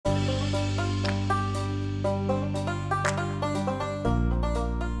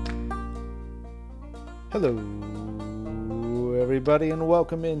Hello, everybody, and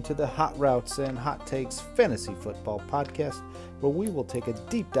welcome into the Hot Routes and Hot Takes Fantasy Football Podcast, where we will take a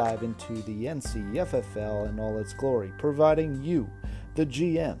deep dive into the NCFFL in all its glory, providing you, the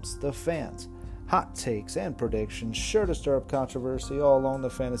GMs, the fans, hot takes and predictions sure to stir up controversy all along the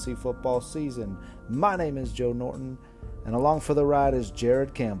fantasy football season. My name is Joe Norton, and along for the ride is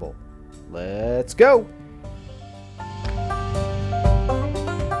Jared Campbell. Let's go!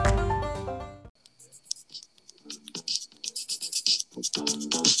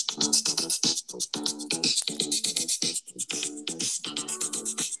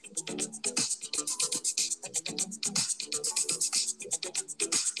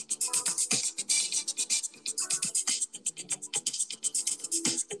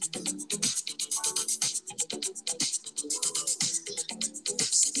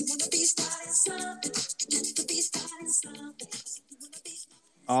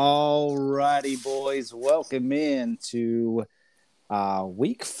 Alrighty, boys, welcome in to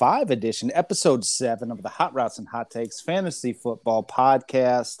Week 5 edition, Episode 7 of the Hot Routes and Hot Takes Fantasy Football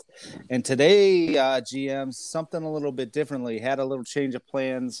Podcast. And today, GMs, something a little bit differently. Had a little change of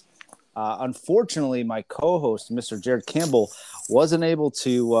plans. Unfortunately, my co-host, Mr. Jared Campbell, wasn't able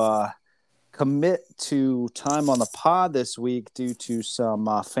to commit to time on the pod this week due to some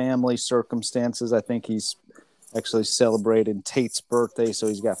family circumstances. I think he's actually celebrated Tate's birthday, so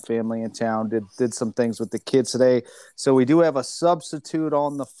he's got family in town, did some things with the kids today. So we do have a substitute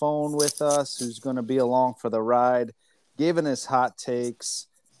on the phone with us who's going to be along for the ride, giving his hot takes,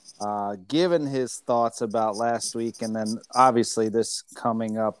 giving his thoughts about last week, and then obviously this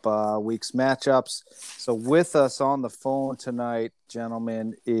coming up week's matchups. So with us on the phone tonight,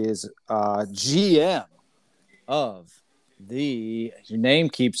 gentlemen, is GM of your name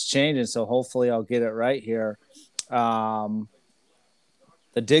keeps changing, so hopefully I'll get it right here. The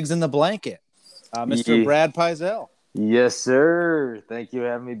Digs in the Blanket, Mr. Brad Pizell. Yes, sir. Thank you for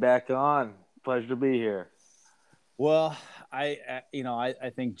having me back on. Pleasure to be here. Well, I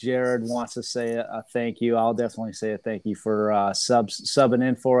think Jared wants to say a thank you. I'll definitely say a thank you for subbing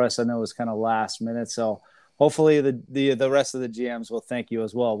in for us. I know it was kind of last minute, so hopefully the rest of the GMs will thank you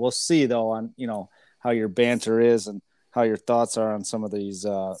as well. We'll see though on how your banter is and how your thoughts are on some of these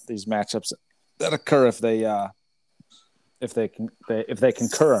matchups that occur if they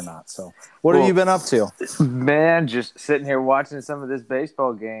concur or not. So what have you been up to? Man, just sitting here watching some of this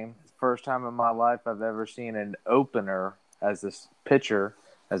baseball game. First time in my life I've ever seen an opener as this pitcher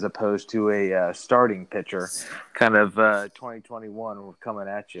as opposed to a starting pitcher. Kind of 2021, we're coming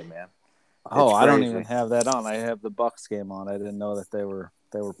at you, man. I don't even have that on. I have the Bucks game on. I didn't know that they were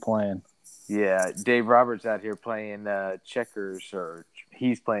playing. Yeah, Dave Roberts out here playing checkers, or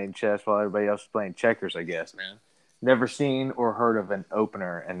he's playing chess while everybody else is playing checkers, I guess, man. Never seen or heard of an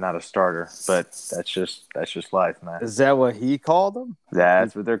opener and not a starter, but that's just life, man. Is that what he called them?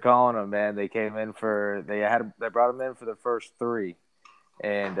 That's what they're calling them, man. They brought him in for the first three,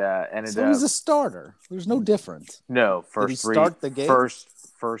 and ended so he's a starter. There's no difference. No, start the game? First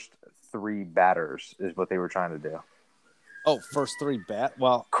three batters is what they were trying to do. Oh, first three bat.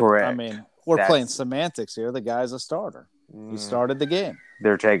 Well, correct. I mean, we're playing semantics here. The guy's a starter. He started the game.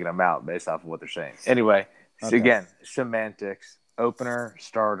 They're taking him out based off of what they're saying. Anyway. So again, semantics, opener,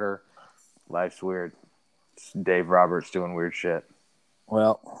 starter, life's weird. It's Dave Roberts doing weird shit.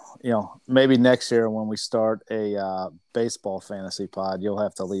 Well, maybe next year when we start a baseball fantasy pod, you'll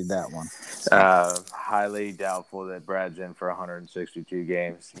have to lead that one. Highly doubtful that Brad's in for 162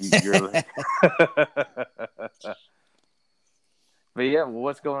 games. But yeah,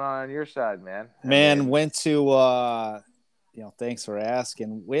 what's going on your side, man? Went to thanks for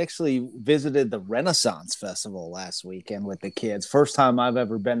asking. We actually visited the Renaissance Festival last weekend with the kids. First time I've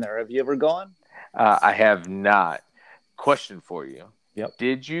ever been there. Have you ever gone? I have not. Question for you. Yep.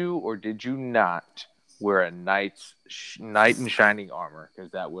 Did you or did you not wear a knight in shining armor? Because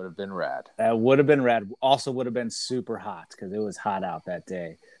that would have been rad. That would have been rad. Also would have been super hot because it was hot out that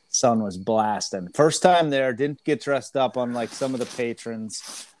day. Sun was blasting. First time there. Didn't get dressed up unlike some of the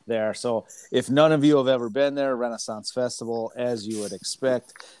patrons there. So if none of you have ever been there, Renaissance Festival, as you would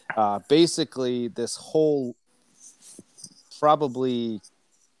expect, basically this whole probably,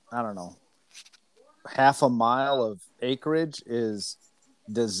 I don't know, half a mile of acreage is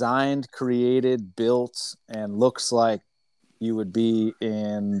designed, created, built, and looks like you would be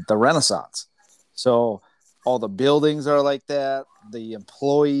in the Renaissance. So all the buildings are like that. The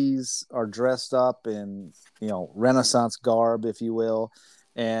employees are dressed up in, Renaissance garb, if you will.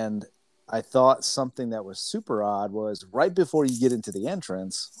 And I thought something that was super odd was right before you get into the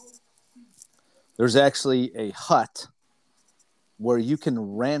entrance, there's actually a hut where you can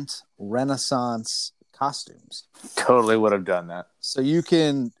rent Renaissance costumes. Totally would have done that. So you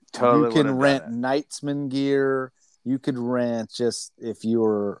can rent Knightsman gear. You could rent just if you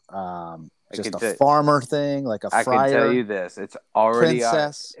were just a farmer thing, like a friar. I can tell you this: it's already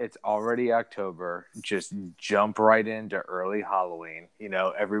princess. It's already October. Just jump right into early Halloween. You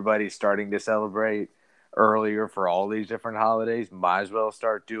know, everybody's starting to celebrate earlier for all these different holidays. Might as well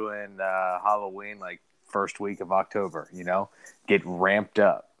start doing Halloween like first week of October. You know, get ramped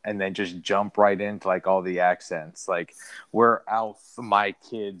up. And then just jump right into like all the accents, like where else my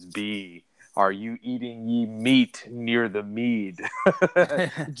kids be? Are you eating ye meat near the mead?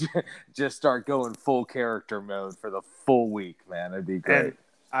 Just start going full character mode for the full week, man. It'd be great. And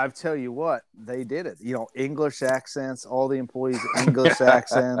I tell you what, they did it. You know, English accents. All the employees English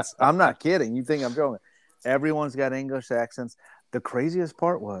accents. I'm not kidding. You think I'm joking? Everyone's got English accents. The craziest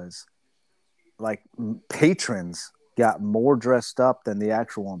part was, like, patrons got more dressed up than the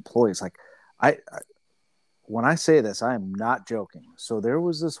actual employees. Like, I when I say this, I am not joking. So there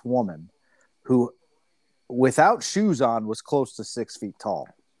was this woman who, without shoes on, was close to 6 feet tall,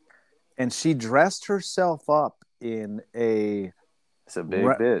 and she dressed herself up in it's a big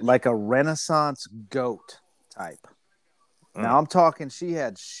bitch, like a Renaissance goat type. Now I'm talking, she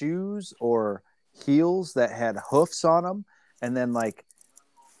had shoes or heels that had hoofs on them, and then like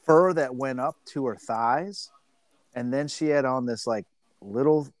fur that went up to her thighs. And then she had on this like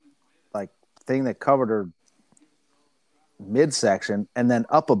little like thing that covered her midsection. And then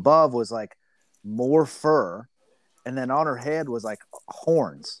up above was like more fur. And then on her head was like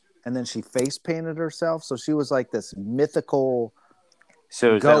horns. And then she face painted herself. So she was like this mythical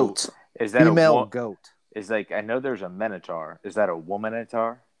goat. Is that female goat? Is like, I know there's a minotaur. Is that a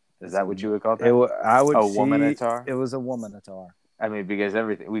womanator? Is that what you would call that? Womanator? It was a womanator. I mean, because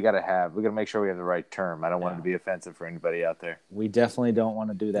everything we got to make sure we have the right term. I don't want it to be offensive for anybody out there. We definitely don't want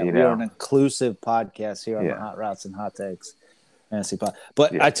to do that. We are an inclusive podcast here on the Hot Routes and Hot Takes Fantasy Pod.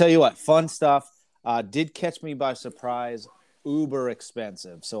 But I tell you what, fun stuff. Did catch me by surprise. Uber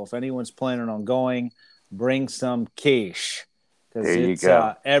expensive. So if anyone's planning on going, bring some cash,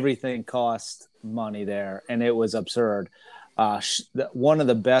 because everything costs money there, and it was absurd. One of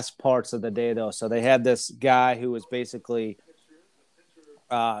the best parts of the day, though. So they had this guy who was basically,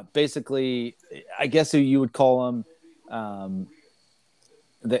 I guess who you would call him,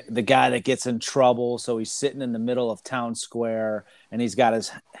 the guy that gets in trouble. So he's sitting in the middle of town square, and he's got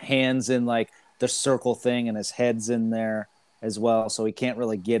his hands in like the circle thing, and his head's in there as well. So he can't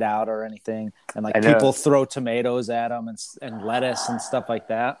really get out or anything. And like people throw tomatoes at him and lettuce and stuff like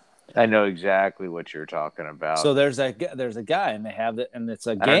that. I know exactly what you're talking about. So there's a guy, and they have it, and it's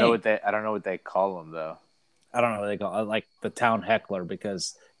a game. I don't know what they call him though. I don't know what they call it, like the town heckler,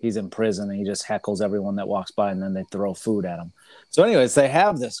 because he's in prison and he just heckles everyone that walks by, and then they throw food at him. So anyways, they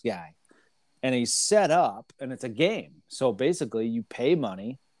have this guy, and he's set up, and it's a game. So basically you pay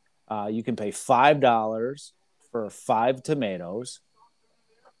money. You can pay $5 for 5 tomatoes,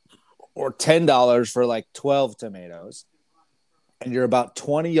 or $10 for like 12 tomatoes. And you're about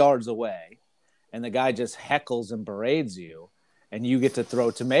 20 yards away, and the guy just heckles and berates you, and you get to throw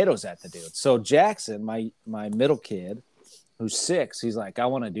tomatoes at the dude. So Jackson, my middle kid, who's 6, he's like, I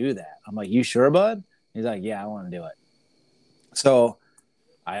want to do that. I'm like, you sure, bud? He's like, yeah, I want to do it. So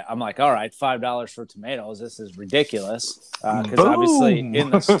I'm like, all right, $5 for tomatoes. This is ridiculous, because obviously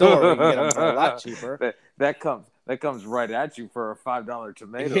in the store you can get them for a lot cheaper. That comes right at you for a $5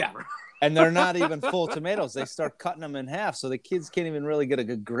 tomato. Yeah. And they're not even full tomatoes. They start cutting them in half, so the kids can't even really get a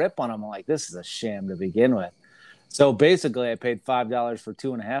good grip on them. I'm like, this is a sham to begin with. So basically, I paid $5 for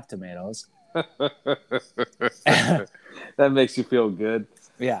 2.5 tomatoes. That makes you feel good.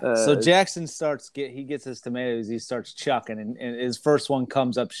 Yeah. So Jackson he gets his tomatoes. He starts chucking, and his first one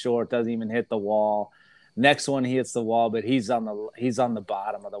comes up short, doesn't even hit the wall. Next one, he hits the wall, but he's on the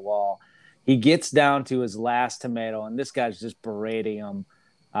bottom of the wall. He gets down to his last tomato, and this guy's just berating him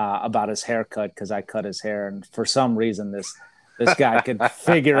about his haircut, because I cut his hair, and for some reason this guy could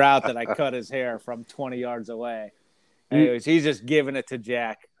figure out that I cut his hair from 20 yards away. Anyways, he's just giving it to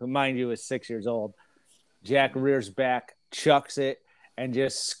Jack, who, mind you, is 6 years old. Jack rears back, chucks it, and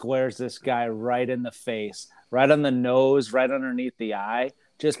just squares this guy right in the face, right on the nose, right underneath the eye.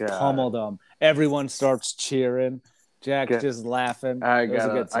 Just pummeled him. Everyone starts cheering. Jack's just laughing. I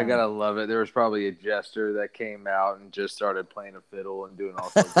gotta love it. There was probably a jester that came out and just started playing a fiddle and doing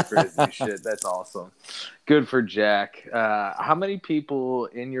all sorts of crazy shit. That's awesome. Good for Jack. How many people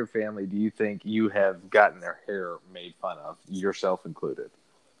in your family do you think you have gotten their hair made fun of, yourself included,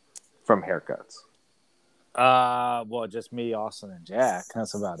 from haircuts? Well, just me, Austin, and Jack.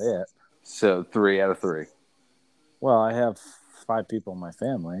 That's about it. So 3 out of 3. Well, I have 5 people in my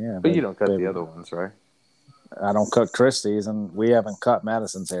family. Yeah, but you don't cut the other ones, right? I don't cut Christie's, and we haven't cut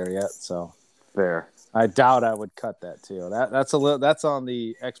Madison's hair yet, so Fair. I doubt I would cut that too. That's a little. That's on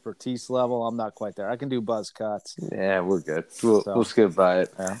the expertise level. I'm not quite there. I can do buzz cuts. Yeah, we're good. We'll skip by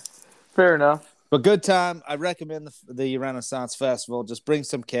it. Yeah. Fair enough. But good time. I recommend the Renaissance Festival. Just bring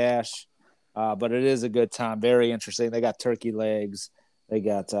some cash, but it is a good time. Very interesting. They got turkey legs. They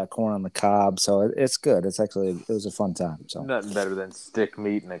got corn on the cob. So it's good. It was a fun time. So Nothing better than stick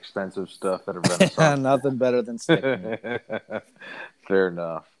meat and expensive stuff at a Renaissance. Nothing better than stick meat. Fair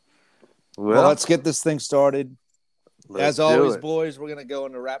enough. Well, let's get this thing started. As always, it. boys, we're going to go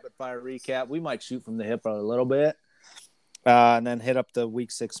into rapid fire recap. We might shoot from the hip a little bit and then hit up the week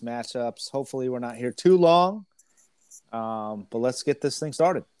 6 matchups. Hopefully, we're not here too long. But let's get this thing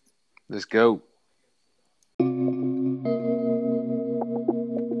started. Let's go.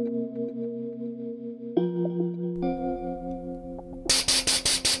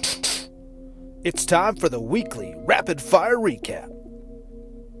 It's time for the weekly rapid fire recap.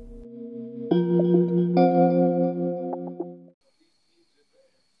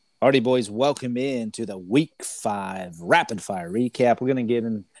 Alrighty, boys, welcome into the week 5 rapid fire recap. We're going to get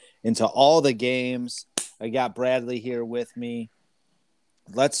into all the games. I got Bradley here with me.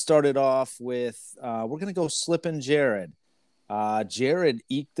 Let's start it off with we're going to go Slippin' Jared. Jared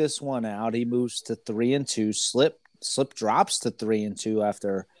eked this one out. He moves to 3-2. Slip drops to 3-2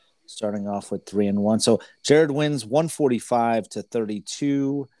 after starting off with 3-1. So Jared wins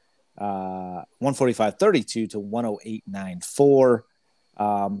 145-32. 145-32 to 108.94.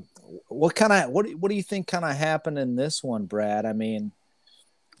 What do you think kind of happened in this one, Brad? I mean,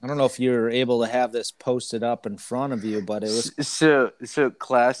 I don't know if you're able to have this posted up in front of you, but it was so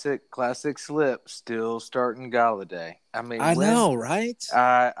classic Slip still starting Galladay. I mean, I know, right?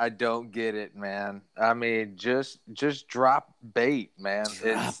 I don't get it, man. I mean, just drop bait, man.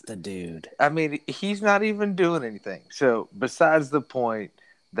 Drop the dude. I mean, he's not even doing anything. So besides the point,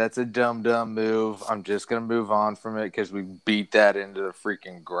 that's a dumb move. I'm just going to move on from it because we beat that into the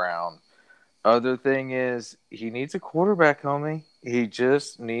freaking ground. Other thing is, he needs a quarterback, homie. He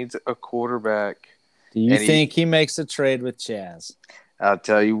just needs a quarterback. Do you think he makes a trade with Chaz? I'll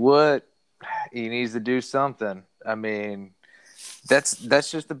tell you what, he needs to do something. I mean, that's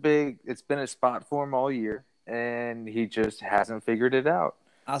just it's been a spot for him all year, and he just hasn't figured it out.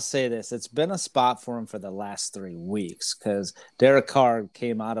 I'll say this. It's been a spot for him for the last 3 weeks because Derek Carr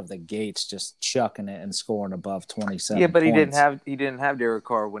came out of the gates just chucking it and scoring above 27 Yeah, but points. he didn't have Derek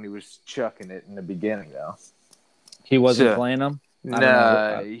Carr when he was chucking it in the beginning, though. He wasn't playing him?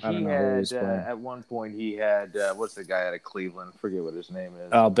 No, he had at one point he had what's the guy out of Cleveland? Forget what his name is.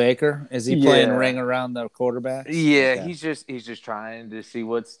 Oh, Baker? Is he playing ring around the quarterback? Yeah, okay. He's just trying to see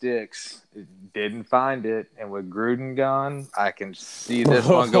what sticks. Didn't find it, and with Gruden gone, I can see this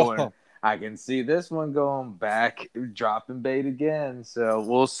one going. I can see this one going back, dropping bait again. So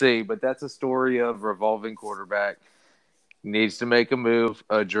we'll see. But that's a story of revolving quarterback. Needs to make a move,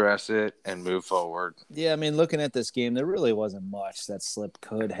 address it, and move forward. Yeah, I mean, looking at this game, there really wasn't much that Slip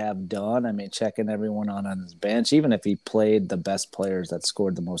could have done. I mean, checking everyone on his bench, even if he played the best players that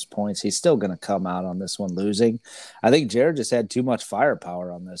scored the most points, he's still going to come out on this one losing. I think Jared just had too much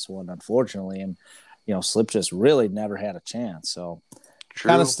firepower on this one, unfortunately, and Slip just really never had a chance. So,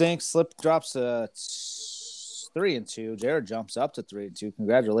 kind of stinks. Slip drops a 3-2. Jared jumps up to 3-2.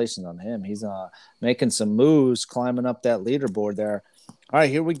 Congratulations on him. He's making some moves, climbing up that leaderboard there. All right,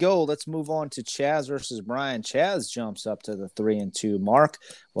 here we go. Let's move on to Chaz versus Brian. Chaz jumps up to the 3-2 mark,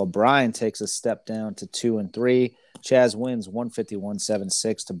 while Brian takes a step down to 2-3. Chaz wins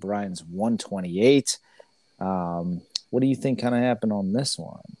 151-76 to Brian's 128. What do you think kind of happened on this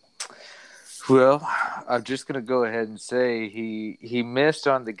one? Well, I'm just going to go ahead and say he missed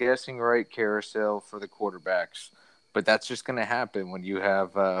on the guessing right carousel for the quarterbacks, but that's just going to happen when you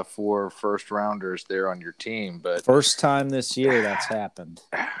have 4 first-rounders there on your team. But first time this year that's happened.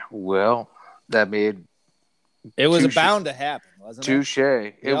 Well, that made it was bound to happen, wasn't it? Touche.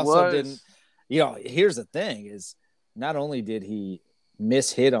 It was. Didn't. Here's the thing: is not only did he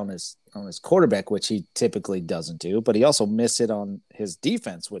miss hit on his quarterback, which he typically doesn't do, but he also missed it on his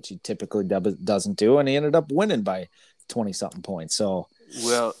defense, which he typically doesn't do, and he ended up winning by 20-something points. So,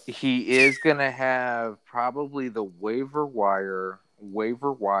 well, he is going to have probably the waiver wire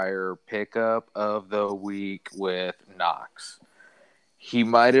pickup of the week with Knox. He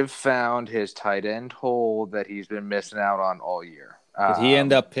might have found his tight end hole that he's been missing out on all year. Did he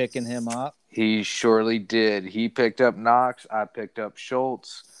end up picking him up? He surely did. He picked up Knox. I picked up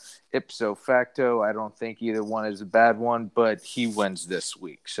Schultz. Ipso facto, I don't think either one is a bad one, but he wins this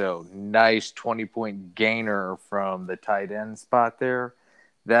week. So nice 20-point gainer from the tight end spot there.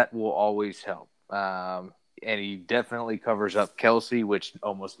 That will always help. and he definitely covers up Kelsey, which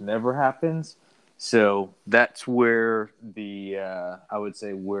almost never happens. So that's where I would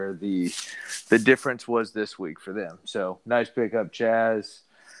say where the difference was this week for them. So nice pickup, Chaz.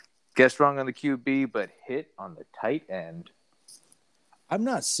 Guessed wrong on the QB, but hit on the tight end. I'm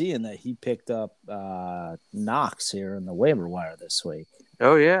not seeing that he picked up Knox here in the waiver wire this week.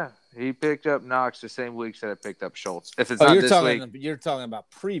 Oh yeah, he picked up Knox the same weeks that I picked up Schultz. If it's not you're this talking, week, you're talking about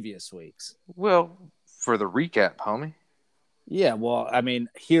previous weeks. Well, for the recap, homie. Yeah, well, I mean,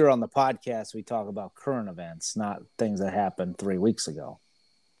 here on the podcast, we talk about current events, not things that happened 3 weeks ago.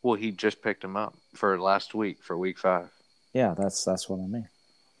 Well, he just picked him up for last week, for week 5. Yeah, that's what I mean.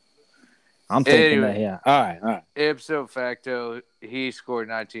 I'm thinking that, yeah. All right. Ipso facto, he scored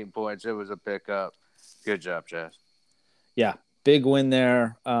 19 points. It was a pickup. Good job, Jess. Yeah, big win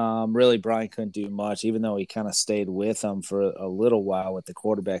there. Really, Brian couldn't do much, even though he kind of stayed with him for a little while with the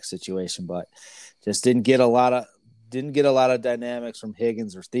quarterback situation, but just didn't get a lot of dynamics from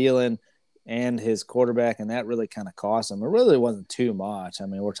Higgins or Thielen and his quarterback, and that really kind of cost him. It really wasn't too much. I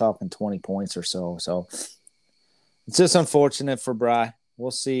mean, we're talking 20 points or so. So it's just unfortunate for Bry. We'll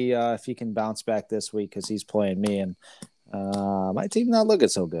see if he can bounce back this week because he's playing me, and my team not looking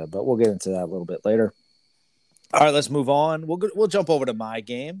so good, but we'll get into that a little bit later. All right, let's move on. We'll jump over to my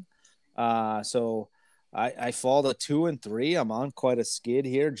game. So I fall to 2-3. I'm on quite a skid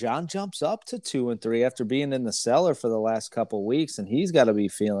here. John jumps up to 2-3 after being in the cellar for the last couple of weeks, and he's got to be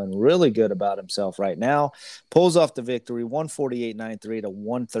feeling really good about himself right now. Pulls off the victory, 148.93 to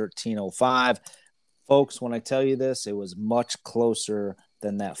 113.05. Folks, when I tell you this, it was much closer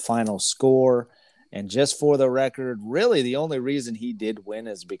than that final score. And just for the record, really the only reason he did win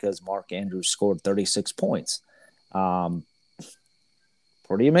is because Mark Andrews scored 36 points.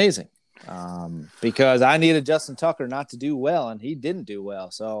 Pretty amazing. Because I needed Justin Tucker not to do well, and he didn't do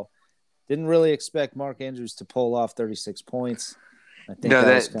well. So didn't really expect Mark Andrews to pull off 36 points. I think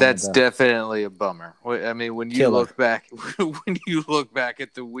that's definitely a bummer. I mean, when you look back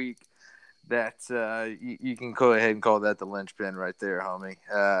at the week, that's you can go ahead and call that the linchpin right there, homie.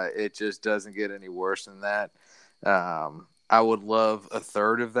 It just doesn't get any worse than that. I would love a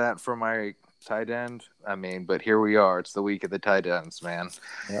third of that for my tight end. I mean, but here we are. It's the week of the tight ends, man.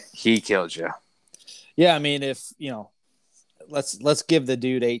 Yep. He killed you. Yeah, I mean, if let's give the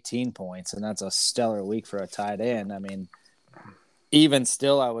dude 18 points, and that's a stellar week for a tight end. I mean, even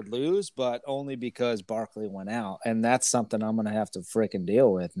still, I would lose, but only because Barkley went out, and that's something I'm going to have to freaking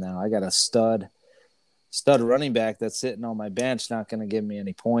deal with now. I got a stud running back that's sitting on my bench, not going to give me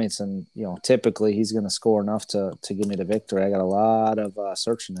any points, and typically he's going to score enough to give me the victory. I got a lot of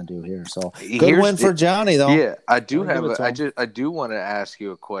searching to do here, so good win for Johnny though. Yeah, I do want to ask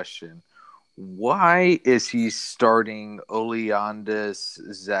you a question. Why is he starting Oleandis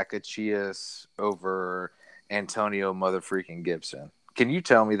Zacchaeus over Antonio motherfreaking Gibson? Can you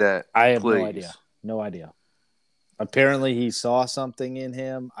tell me that? I have please? no idea. Apparently he saw something in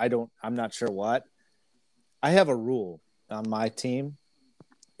him. I'm not sure what. I have a rule on my team.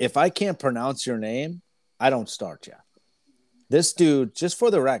 If I can't pronounce your name, I don't start you. This dude, just for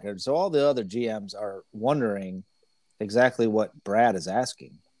the record, so all the other GMs are wondering exactly what Brad is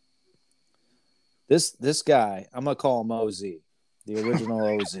asking. This guy, I'm gonna call him OZ, the original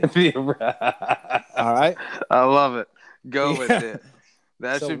OZ. All right, I love it. Go with it.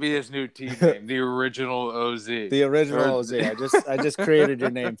 That should be his new team name, the original OZ. The original OZ. I just created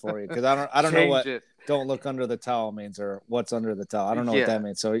your name for you because I don't know what "don't look under the towel" means or what's under the towel. I don't know what that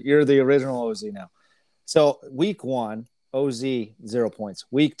means. So you're the original OZ now. So week 1, OZ 0 points.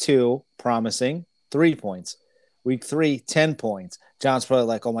 Week 2, promising 3 points. Week 3, 10 points. John's probably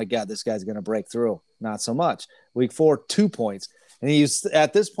like, oh my God, this guy's gonna break through. Not so much. Week 4, 2 points. And he's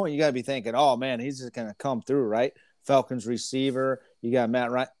at this point, you gotta be thinking, oh man, he's just gonna come through, right? Falcons receiver. You got Matt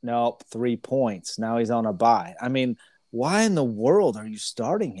Ryan. Nope, 3 points. Now he's on a bye. I mean, why in the world are you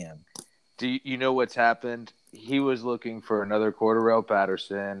starting him? Do you know what's happened? He was looking for another Cordarrelle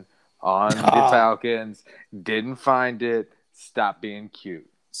Patterson on the Falcons. Didn't find it. Stopped being cute.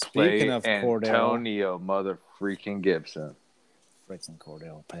 Speaking of Antonio motherfreaking Gibson. Freaking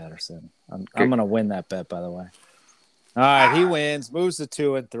Cordarrelle Patterson. I'm going to win that bet, by the way. All right, he wins. Moves to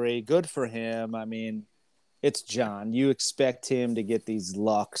 2-3. Good for him. I mean, it's John. You expect him to get these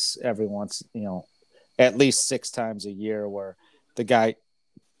lucks every once, at least 6 times a year where the guy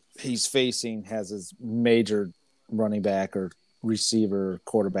he's facing has his major running back or receiver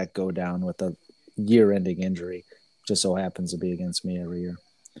quarterback go down with a year-ending injury. Just so happens to be against me every year.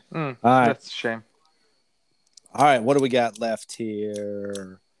 All right. That's a shame. All right, what do we got left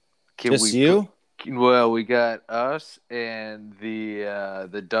here? You? Well, we got us and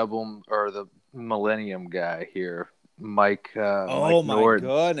the double or the Millennium guy here, Mike. Oh Mike my Norton.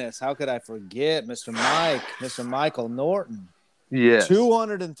 goodness! How could I forget Mr. Michael Norton? Yes,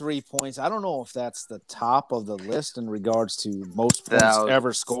 203 points. I don't know if that's the top of the list in regards to most points Thousands.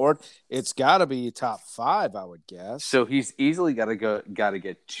 ever scored. It's got to be top 5, I would guess. So he's easily got to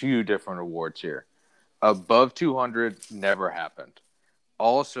get 2 different awards here. Above 200 never happened.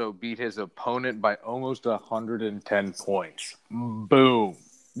 Also beat his opponent by almost 110 points. Boom.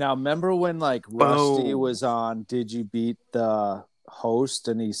 Now, remember when Rusty was on Did You Beat the Host,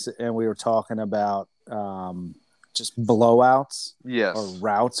 and we were talking about just blowouts, Yes, or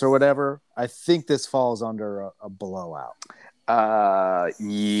routes or whatever? I think this falls under a blowout.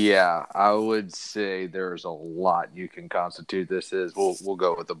 Yeah, I would say there's a lot you can constitute this as. We'll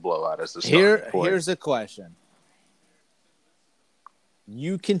go with the blowout as the starting point. Here's a question.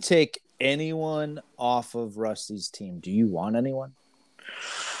 You can take anyone off of Rusty's team. Do you want anyone?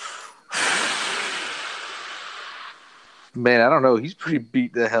 Man, I don't know. He's pretty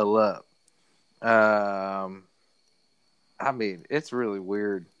beat the hell up. I mean, it's really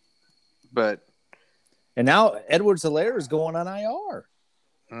weird, but and now Edwards-Helaire is going on IR.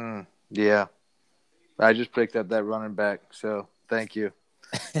 Yeah, I just picked up that running back, so thank you.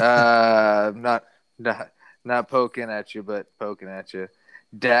 Not poking at you, but poking at you.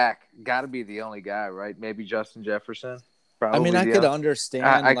 Dak got to be the only guy, right? Maybe Justin Jefferson. Probably, I mean, I could understand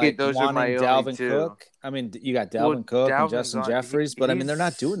those wanting Dalvin Cook. I mean, you got Dalvin Cook and Justin Jeffries, but I mean, they're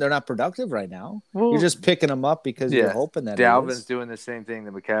not productive right now. You're just picking them up because you're hoping that Dalvin's doing the same thing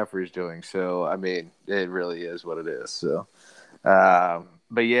that McCaffrey's doing. So, I mean, it really is what it is. So,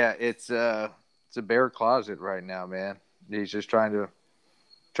 but yeah, it's a bare closet right now, man. He's just trying to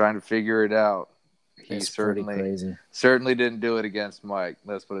figure it out. He certainly didn't do it against Mike.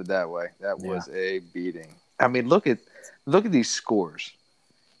 Let's put it that way. That was a beating. I mean, look at these scores.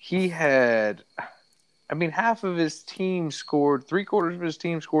 He had, I mean, half of his team scored, 3/4 of his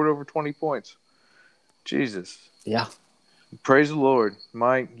team scored over 20 points. Jesus. Yeah. Praise the Lord.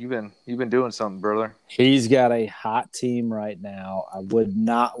 Mike, you've been doing something, brother. He's got a hot team right now. I would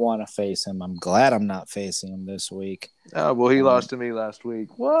not want to face him. I'm glad I'm not facing him this week. Oh, well, he lost to me last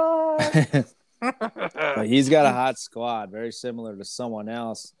week. What? But he's got a hot squad, very similar to someone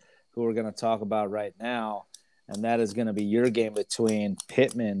else who we're going to talk about right now, and that is going to be your game between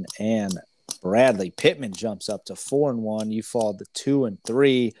Pittman and Bradley. Pittman jumps up to 4-1. You fall to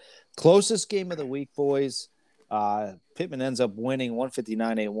 2-3. Closest game of the week, boys. Pittman ends up winning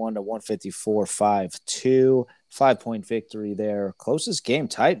 159-81 to 154-52. 5-point victory there. Closest game,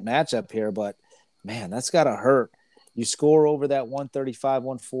 tight matchup here, but man, that's got to hurt. You score over that 135,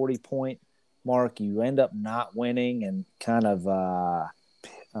 140 point mark, you end up not winning, and kind of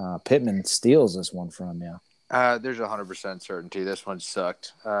Pittman steals this one from you. There's 100% certainty. This one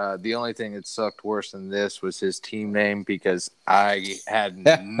sucked. The only thing that sucked worse than this was his team name, because I had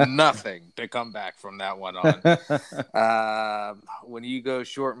nothing to come back from that one on. When you go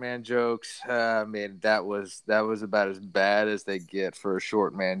short man jokes, man, that was about as bad as they get for a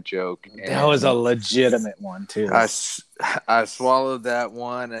short man joke. And that was a legitimate one too. I swallowed that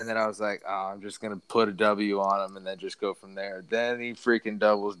one, and then I was like, oh, I'm just gonna put a W on him and then just go from there. Then he freaking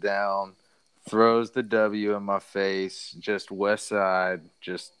doubles down. Throws the W in my face, just West Side,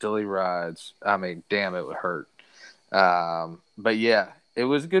 just till he rides. I mean, damn, it would hurt. But yeah, it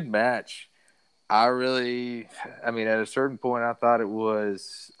was a good match. At a certain point, I thought it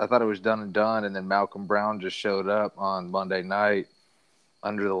was done and done, and then Malcolm Brown just showed up on Monday night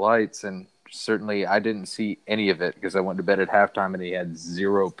under the lights, and certainly I didn't see any of it because I went to bed at halftime and he had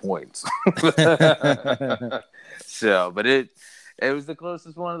 0 points. So, but it was the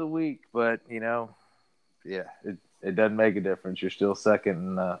closest one of the week, but, it doesn't make a difference. You're still second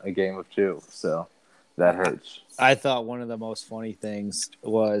in a game of 2, so that hurts. I thought one of the most funny things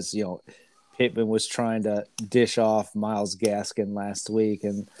was, Pittman was trying to dish off Myles Gaskin last week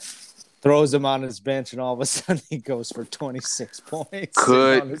and throws him on his bench, and all of a sudden he goes for 26 points.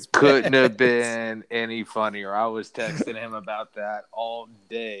 Couldn't have been any funnier. I was texting him about that all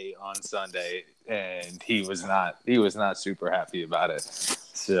day on Sunday, and he was not super happy about it.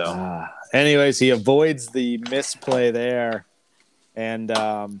 So, anyways, he avoids the misplay there, and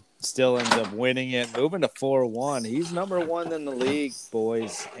still ends up winning it, moving to 4-1. He's number 1 in the league,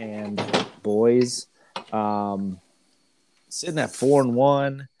 boys. Sitting at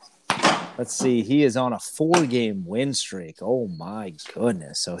 4-1. Let's see. He is on a 4-game win streak. Oh my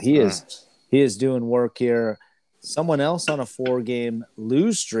goodness! So he is doing work here. Someone else on a 4-game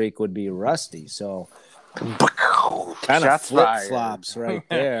lose streak would be Rusty. So Kind of Shots flip fired. flops right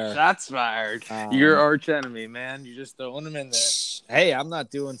there. Shots fired. Your arch enemy, man. You're just throwing him in there. Hey, I'm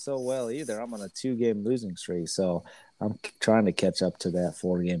not doing so well either. I'm on a 2-game losing streak, so I'm trying to catch up to that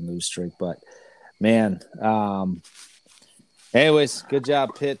 4-game lose streak. But man, anyways, good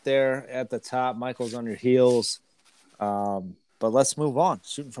job, Pitt, there at the top. Michael's on your heels. But let's move on.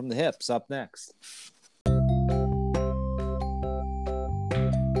 Shooting from the hips up next.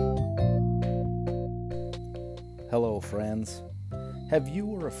 Hello, friends. Have you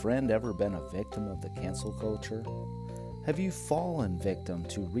or a friend ever been a victim of the cancel culture? Have you fallen victim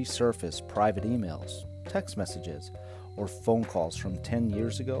to resurface private emails, text messages, or phone calls from 10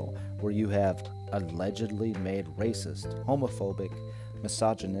 years ago where you have allegedly made racist, homophobic,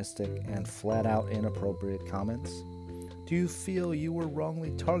 misogynistic, and flat-out inappropriate comments? Do you feel you were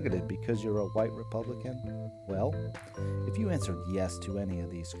wrongly targeted because you're a white Republican? Well, if you answered yes to any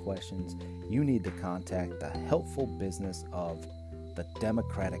of these questions, you need to contact the helpful business of the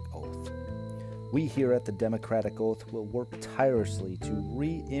Democratic Oath. We here at the Democratic Oath will work tirelessly to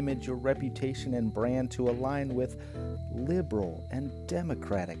re-image your reputation and brand to align with liberal and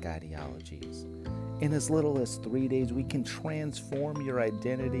democratic ideologies. In as little as 3 days, we can transform your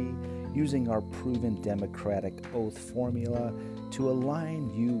identity using our proven Democratic Oath formula to align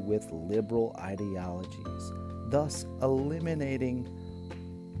you with liberal ideologies, thus eliminating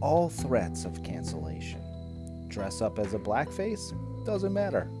all threats of cancellation. Dress up as a blackface? Doesn't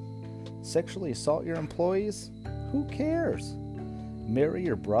matter. Sexually assault your employees? Who cares? Marry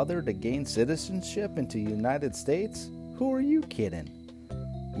your brother to gain citizenship into the United States? Who are you kidding?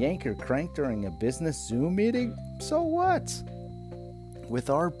 Yank your crank during a business Zoom meeting? So what? With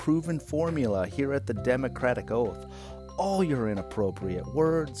our proven formula here at the Democratic Oath, all your inappropriate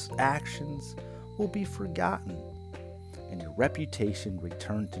words, actions will be forgotten, and your reputation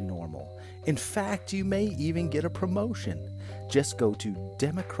returned to normal. In fact, you may even get a promotion. Just go to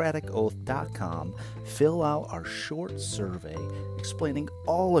democraticoath.com, fill out our short survey explaining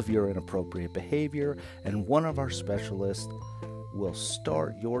all of your inappropriate behavior, and one of our specialists will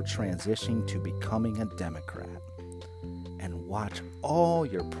start your transition to becoming a Democrat. And watch all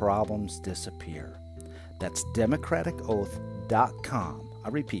your problems disappear. That's democraticoath.com. I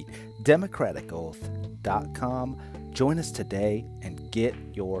repeat, democraticoath.com. Join us today and get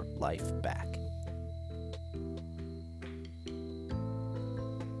your life back.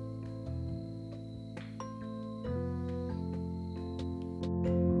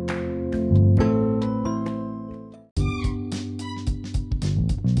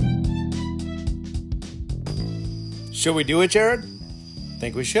 Should we do it, Jared?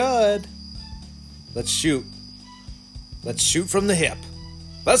 Think we should. Let's shoot. Let's shoot from the hip.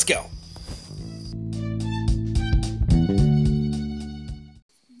 Let's go.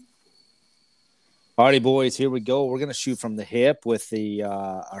 Alrighty, boys, here we go. We're going to shoot from the hip with the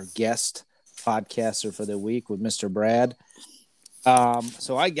our guest podcaster for the week with Mr. Brad.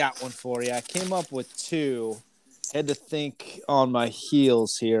 So I got one for you. I came up with two. Had to think on my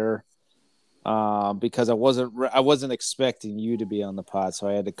heels here. Because I wasn't expecting you to be on the pod, so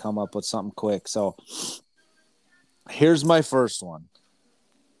I had to come up with something quick. So here's my first one.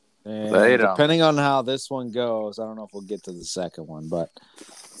 And depending on how this one goes, I don't know if we'll get to the second one, but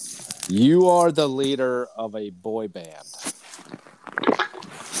you are the leader of a boy band.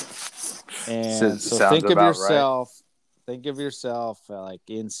 And so think of yourself like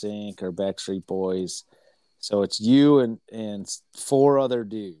NSYNC or Backstreet Boys. So it's you and 4 other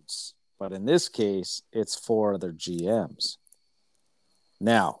dudes. But in this case, it's 4 other GMs.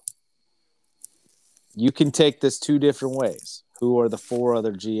 Now, you can take this 2 different ways. Who are the 4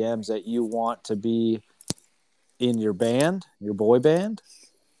 other GMs that you want to be in your band, your boy band?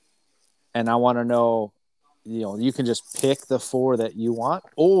 And I want to know, you can just pick the 4 that you want,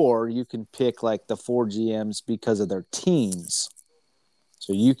 or you can pick like the 4 GMs because of their teams.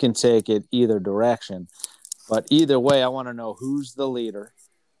 So you can take it either direction. But either way, I want to know who's the leader.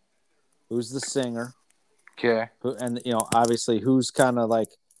 Who's the singer? Okay. Obviously, who's kind of like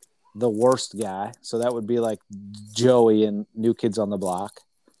the worst guy? So that would be like Joey in New Kids on the Block.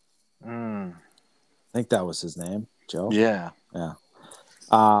 I think that was his name, Joe. Yeah. Yeah.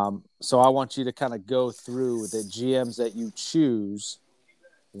 So I want you to kind of go through the GMs that you choose,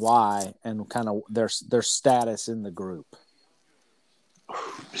 why, and kind of their status in the group.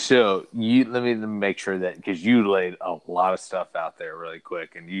 So let me make sure that, because you laid a lot of stuff out there really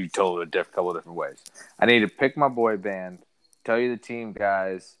quick, and you told it a couple of different ways. I need to pick my boy band, tell you the team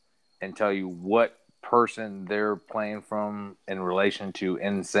guys, and tell you what person they're playing from in relation to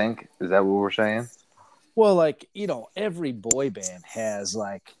NSYNC. Is that what we're saying? Well, every boy band has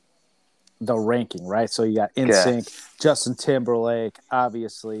the ranking, right? So you got NSYNC, Justin Timberlake.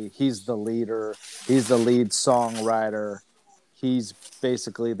 Obviously, he's the leader. He's the lead songwriter. He's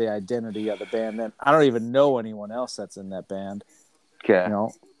basically the identity of the band. Then I don't even know anyone else that's in that band. Okay. You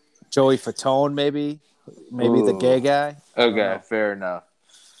know, Joey Fatone, maybe the gay guy. Okay, fair enough.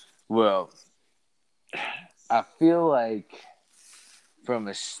 Well, I feel like from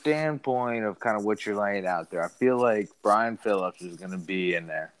a standpoint of kind of what you're laying out there, I feel like Brian Phillips is going to be in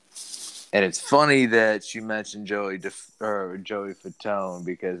there. And it's funny that you mentioned Joey Fatone,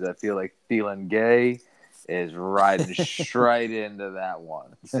 because I feel like Feeling Gay is riding straight into that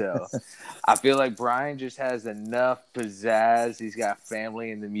one. So I feel like Brian just has enough pizzazz. He's got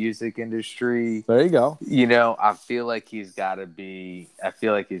family in the music industry. There you go. You know, I feel like he's got to be on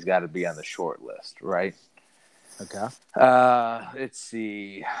the short list, right? Okay. Let's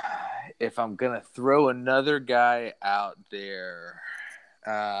see. If I'm going to throw another guy out there,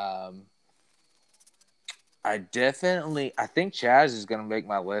 I think Chaz is going to make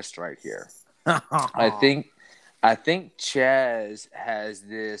my list right here. I think Chaz has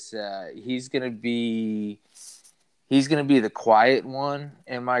this. He's going to be the quiet one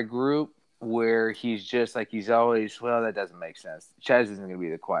in my group, where he's just like he's always. Well, that doesn't make sense. Chaz isn't going to be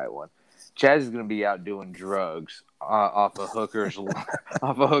the quiet one. Chaz is going to be out doing drugs off a hooker's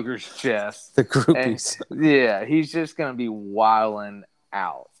chest. The groupies. And, yeah, he's just going to be wilding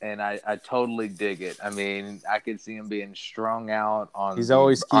out, and I totally dig it. I mean, I could see him being strung out on. He's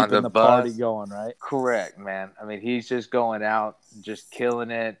always keeping the bus. party going, right? Correct, man. I mean, he's just going out, just killing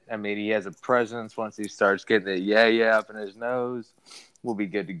it. I mean, he has a presence. Once he starts getting the yeah up in his nose, we'll be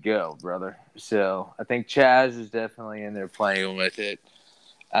good to go, brother. So I think Chaz is definitely in there playing with it.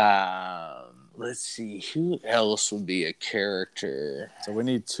 Let's see, who else would be a character? So we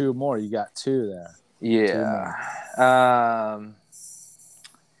need two more. You got two there. Yeah.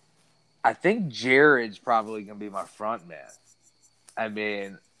 I think Jared's probably gonna be my front man. I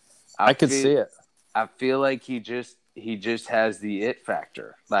mean, I could see it. I feel like he just has the it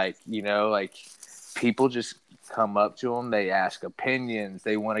factor. Like, you know, like people just come up to him, they ask opinions,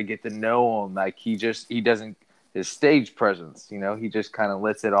 they want to get to know him. Like he doesn't, his stage presence, you know, he just kind of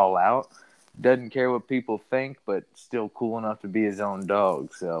lets it all out. Doesn't care what people think, but still cool enough to be his own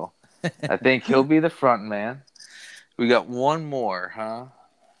dog. So I think he'll be the front man. We got one more, huh?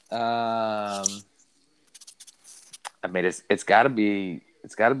 I mean, it's got to be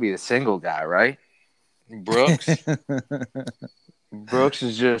the single guy, right? Brooks. Brooks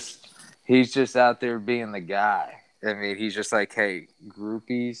is he's just out there being the guy. I mean, he's just like, hey,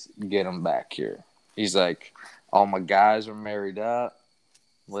 groupies, get them back here. He's like, all my guys are married up.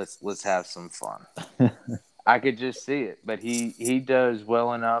 Let's have some fun. I could just see it, but he does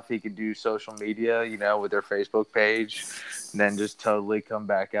well enough. He could do social media, you know, with their Facebook page, and then just totally come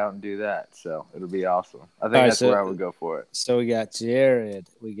back out and do that. So it'll be awesome. I think that's where I would go for it. So we got Jared,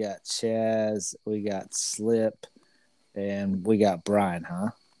 we got Chaz, we got Slip, and we got Brian,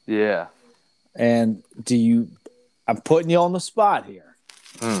 huh? Yeah. And I'm putting you on the spot here.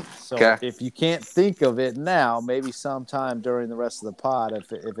 So if you can't think of it now, maybe sometime during the rest of the pod,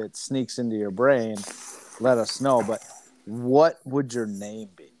 if it sneaks into your brain, let us know. But what would your name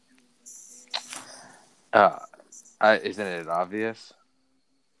be? Isn't it obvious?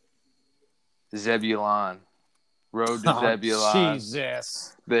 Zebulon. Road to Zebulon.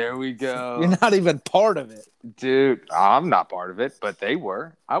 Jesus. There we go. You're not even part of it. Dude, I'm not part of it, but they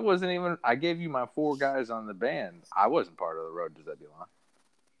were. I gave you my 4 guys on the band. I wasn't part of the Road to Zebulon.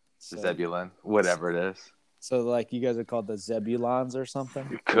 Zebulon, whatever it is. So, like, you guys are called the Zebulons or something?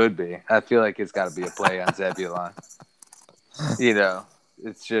 It could be. I feel like it's got to be a play on Zebulon. You know,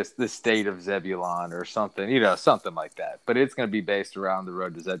 it's just the state of Zebulon or something, you know, something like that. But it's going to be based around the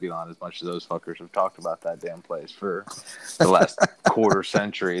Road to Zebulon, as much as those fuckers have talked about that damn place for the last quarter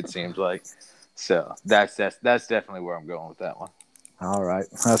century, it seems like. So that's definitely where I'm going with that one. All right.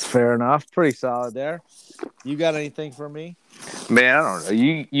 That's fair enough. Pretty solid there. You got anything for me? Man, I don't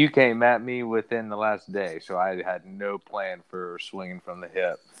know. You came at me within the last day, so I had no plan for swinging from the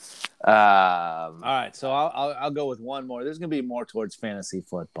hip. All right, so I'll go with one more. There's gonna be more towards fantasy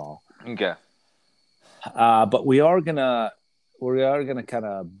football. Okay. But we are gonna kind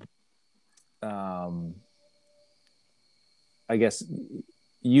of, I guess,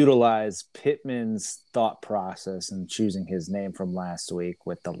 utilize Pittman's thought process in choosing his name from last week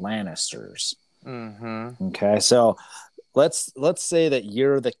with the Lannisters. Mm-hmm. Okay, so let's say that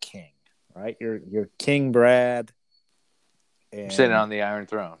you're the king, right? You're King Brad. And sitting on the Iron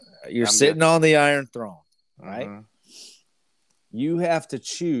Throne. You're sitting on the Iron Throne, right? Mm-hmm. You have to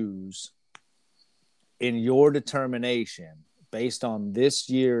choose in your determination based on this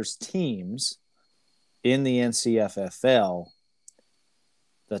year's teams in the NCFFL,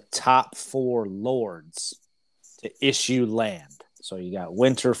 the top 4 lords to issue land. So you got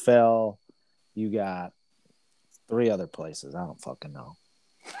Winterfell, you got 3 other places. I don't fucking know.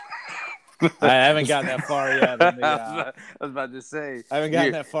 I haven't gotten that far yet. I was about to say. I haven't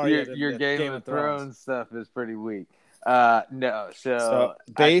gotten that far yet. Your Game of Thrones stuff is pretty weak. No, so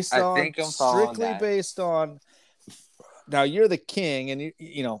based I on think I'm strictly that. based on. Now you're the king, and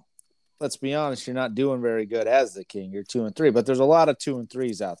you know. Let's be honest, you're not doing very good as the king. You're 2-3, but there's a lot of 2 and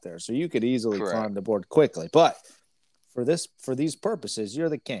 3s out there, so you could easily climb the board quickly. But for these purposes, you're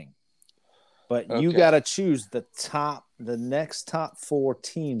the king. But you got to choose the next top 4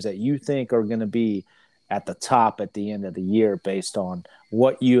 teams that you think are going to be at the top at the end of the year based on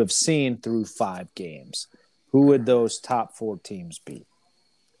what you have seen through 5 games. Who would those top 4 teams be?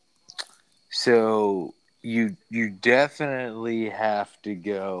 So you definitely have to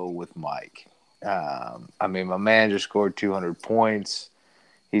go with Mike. I mean, my man just scored 200 points.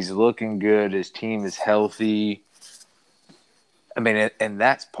 He's looking good. His team is healthy. I mean, and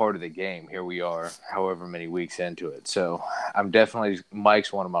that's part of the game. Here we are, however many weeks into it. So I'm definitely –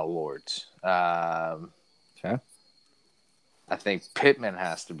 Mike's one of my lords. Okay. I think Pittman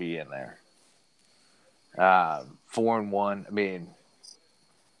has to be in there. 4-1. I mean –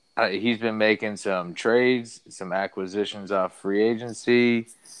 he's been making some trades, some acquisitions off free agency.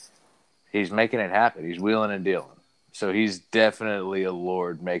 He's making it happen. He's wheeling and dealing. So he's definitely a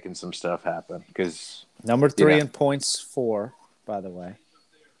lord making some stuff happen. Because number 3 in points 4, by the way.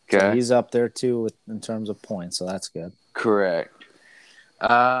 Okay, so he's up there too in terms of points. So that's good. Correct.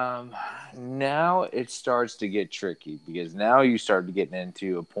 Now it starts to get tricky because now you start getting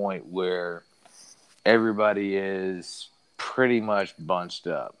into a point where everybody is pretty much bunched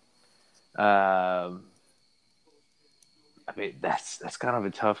up. I mean, that's kind of a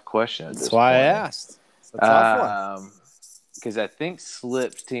tough question. That's why I asked. It's a tough one. Because I think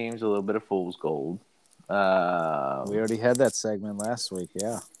Slip's team's a little bit of fool's gold. We already had that segment last week.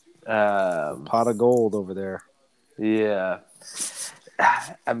 Yeah, pot of gold over there. Yeah,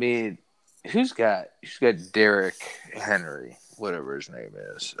 I mean, who's got Derrick Henry, whatever his name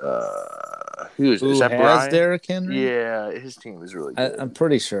is. Who is that? Brian? Derrick Henry? Yeah, his team is really good. I'm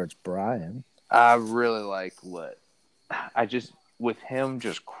pretty sure it's Brian. I really like with him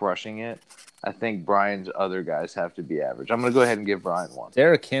just crushing it, I think Brian's other guys have to be average. I'm going to go ahead and give Brian one.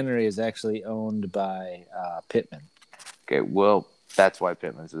 Derrick Henry is actually owned by Pittman. Okay, well, that's why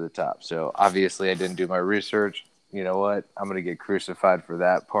Pittman's at the top. So obviously I didn't do my research. You know what? I'm going to get crucified for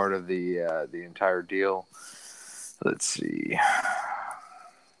that part of the entire deal. Let's see.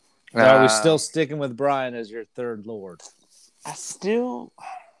 Are we still sticking with Brian as your third lord?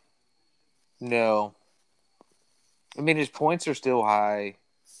 No. I mean, his points are still high,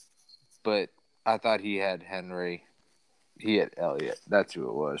 but I thought he had Henry. He had Elliott. That's who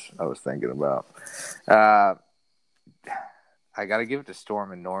it was I was thinking about. I got to give it to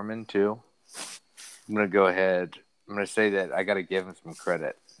Storm and Norman, too. I'm going to go ahead. I'm going to say that I got to give him some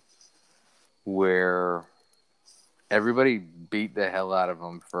credit where everybody beat the hell out of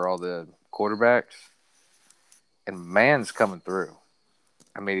him for all the quarterbacks, and man's coming through.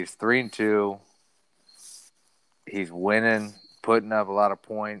 I mean, he's 3-2. He's winning, putting up a lot of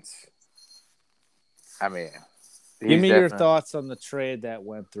points. I mean, give me your thoughts on the trade that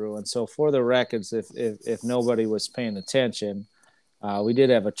went through. And so, for the records, if nobody was paying attention, we did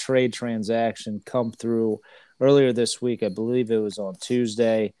have a trade transaction come through earlier this week. I believe it was on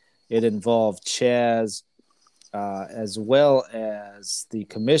Tuesday. It involved Chaz, as well as the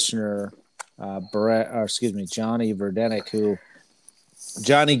commissioner, Johnny Verdenik, who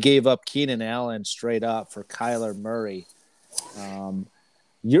Johnny gave up Keenan Allen straight up for Kyler Murray.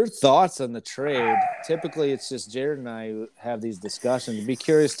 Your thoughts on the trade? Typically, it's just Jared and I who have these discussions. I'd be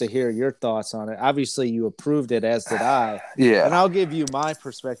curious to hear your thoughts on it. Obviously, you approved it, as did I. Yeah. And I'll give you my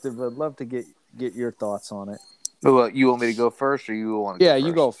perspective. I'd love to get your thoughts on it. Well, you want me to go first, or you want to go first?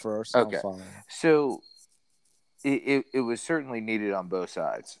 You go first. Okay. So it was certainly needed on both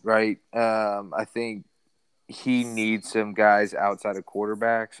sides, right? I think he needs some guys outside of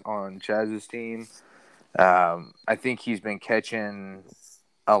quarterbacks on Chaz's team. I think he's been catching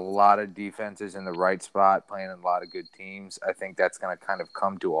a lot of defenses in the right spot, playing in a lot of good teams. I think that's going to kind of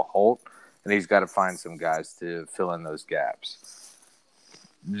come to a halt, and he's got to find some guys to fill in those gaps.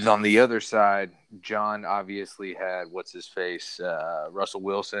 On the other side, John obviously had Russell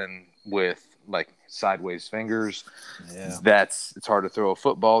Wilson with like sideways fingers. Yeah, it's hard to throw a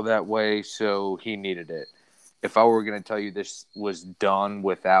football that way, so he needed it. If I were going to tell you this was done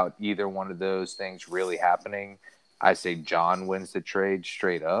without either one of those things really happening, I say John wins the trade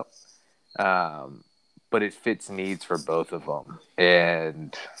straight up. But it fits needs for both of them.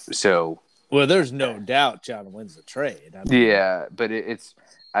 And so. Well, there's no doubt John wins the trade. I mean, yeah, but it's.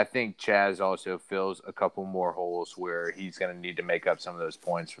 I think Chaz also fills a couple more holes where he's going to need to make up some of those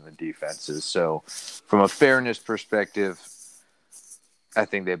points from the defenses. So, from a fairness perspective, I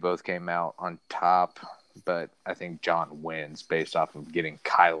think they both came out on top. But I think John wins based off of getting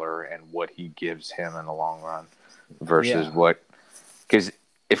Kyler and what he gives him in the long run versus what. Because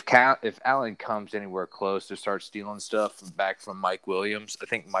if Allen comes anywhere close to start stealing stuff back from Mike Williams, I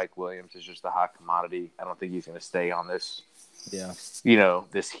think Mike Williams is just a hot commodity. I don't think he's going to stay on this. Yeah,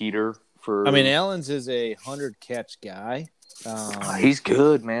 this heater for. I mean, Allen's is a 100-catch guy. He's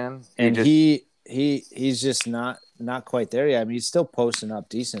good, man, and he's just not quite there yet. I mean, he's still posting up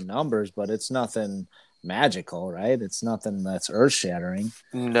decent numbers, but it's nothing magical, right? It's nothing that's earth-shattering.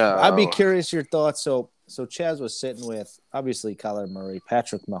 No, I'd be curious your thoughts. So Chaz was sitting with obviously Kyler Murray,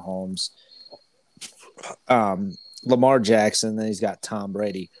 Patrick Mahomes, Lamar Jackson, then he's got Tom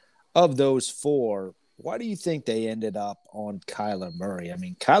Brady. Of those four, why do you think they ended up on Kyler Murray? I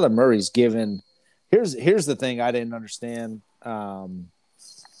mean, Kyler Murray's given. Here's the thing I didn't understand on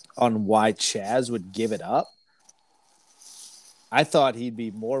why Chaz would give it up. I thought he'd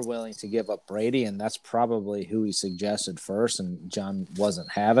be more willing to give up Brady, and that's probably who he suggested first, and John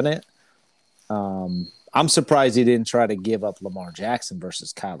wasn't having it. I'm surprised he didn't try to give up Lamar Jackson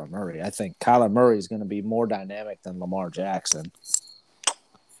versus Kyler Murray. I think Kyler Murray is going to be more dynamic than Lamar Jackson.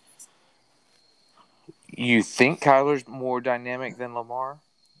 You think Kyler's more dynamic than Lamar?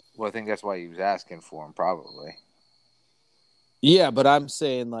 Well, I think that's why he was asking for him, probably. Yeah, but I'm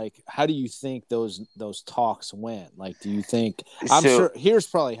saying, like, how do you think those talks went? Like, do you think – I'm So- sure – here's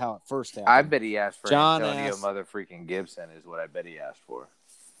probably how it first happened. I bet he asked for John Antonio asked- motherfreaking Gibson is what I bet he asked for.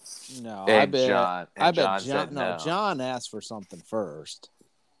 No, And John said no. John asked for something first.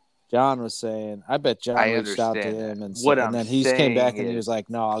 John was saying, I bet John reached out to him and then he came back and he was like,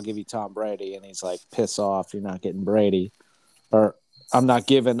 no, I'll give you Tom Brady. And he's like, piss off, you're not getting Brady. Or I'm not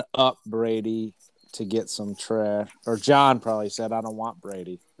giving up Brady to get some trash. Or John probably said, I don't want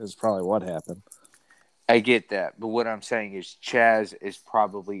Brady. Is probably what happened. I get that. But what I'm saying is Chaz is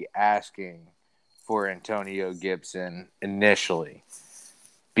probably asking for Antonio Gibson initially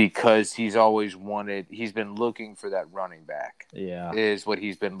because he's been looking for that running back. Yeah. Is what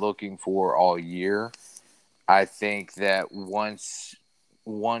he's been looking for all year. I think that once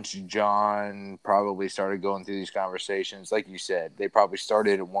John probably started going through these conversations, like you said, they probably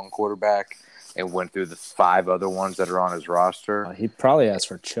started at one quarterback and went through the 5 other ones that are on his roster. He probably asked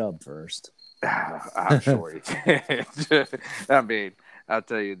for Chubb first. I'm sure he did. I mean, I'll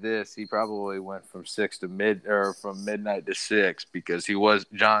tell you this: he probably went from from midnight to 6 because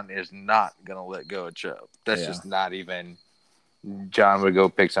John is not going to let go of Chubb. That's just not even. John would go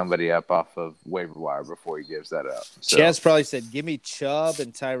pick somebody up off of waiver wire before he gives that up. So. Chaz probably said, "Give me Chubb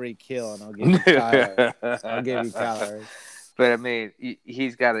and Tyreek Hill, and I'll give you Kyler. I'll give you Kyler." But I mean,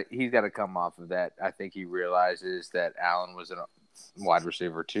 he's got to come off of that. I think he realizes that Allen was a wide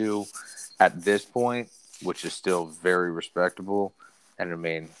receiver too at this point, which is still very respectable. And I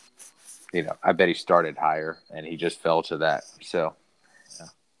mean, I bet he started higher and he just fell to that. So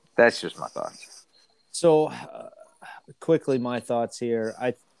that's just my thoughts. So quickly, my thoughts here.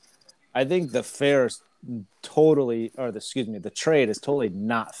 I think the trade is totally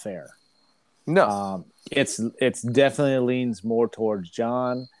not fair. No, it's definitely leans more towards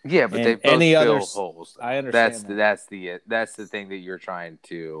John. Yeah, but they both fill holes. I understand. That's the thing that you're trying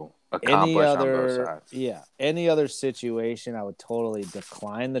to accomplish on both sides. Yeah, any other situation, I would totally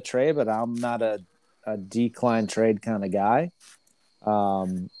decline the trade, but I'm not a decline trade kind of guy.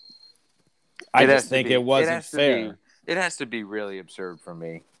 I just think it wasn't fair. It has to be really absurd for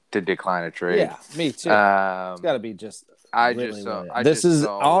me to decline a trade. Yeah, me too. It's got to be just. This is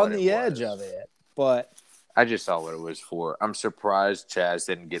on the edge of it, but I just saw what it was for. I'm surprised Chaz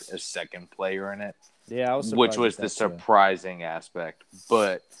didn't get a second player in it. Yeah, I was surprised which was the surprising aspect.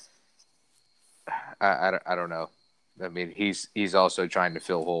 But I don't know. I mean, he's also trying to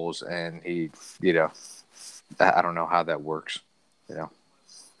fill holes, and I don't know how that works. I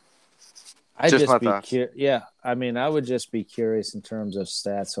would just be curious in terms of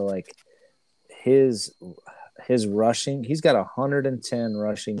stats. So like his rushing, he's got 110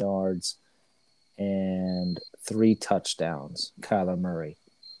 rushing yards and 3 touchdowns, Kyler Murray,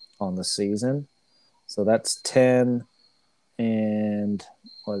 on the season. So that's 10 and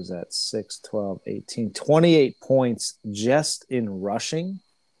what is that? 6, 12, 18, 28 points just in rushing.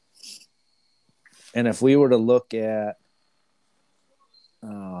 And if we were to look at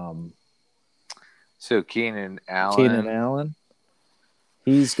So Keenan Allen.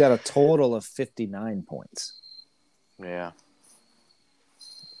 He's got a total of 59 points. Yeah.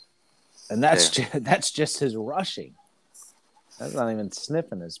 And that's just his rushing. That's not even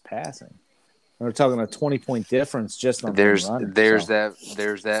sniffing his passing. We're talking a 20-point difference just on there's running.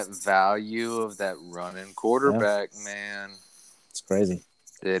 That value of that running quarterback, man. It's crazy.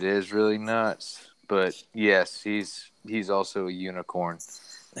 It is really nuts. But yes, he's also a unicorn.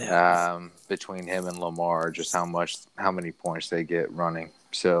 Yeah. Between him and Lamar, just how many points they get running.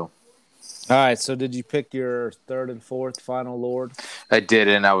 So all right, so did you pick your third and fourth final Lord? I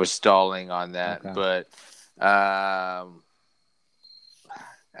didn't. I was stalling on that. Okay. But I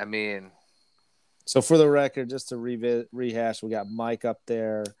mean, so for the record, just to rehash, we got Mike up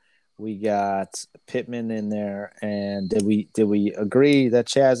there, we got Pittman in there, and did we agree that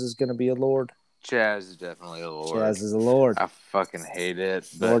Chaz is going to be a Lord? Chaz is definitely a Lord. Chaz is a Lord. I fucking hate it.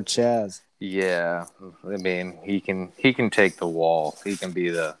 But Lord Chaz. Yeah, I mean he can take the wall. He can be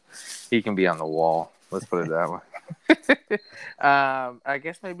on the wall. Let's put it that way. I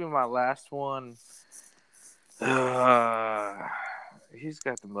guess maybe my last one. He's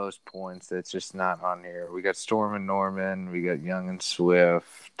got the most points. That's just not on here. We got Storm and Norman. We got Young and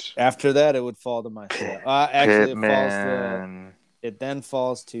Swift. After that, it would fall to myself. Actually, it then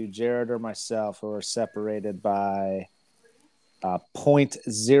falls to Jared or myself, who are separated by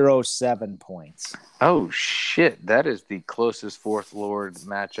 0.07 points. Oh shit! That is the closest fourth Lord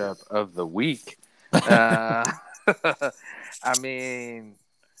matchup of the week. I mean.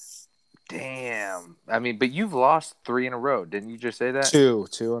 Damn. I mean, but you've lost 3 in a row. Didn't you just say that? Two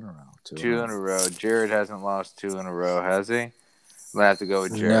in a row. Two in a row. Jared hasn't lost 2 in a row, has he? I'm going to have to go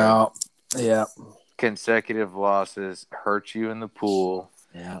with Jared. No. Yeah. Consecutive losses hurt you in the pool.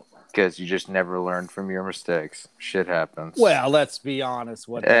 Yeah. Because you just never learned from your mistakes. Shit happens. Well, let's be honest.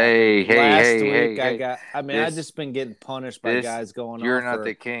 Last week, I've just been getting punished by guys going You're off not for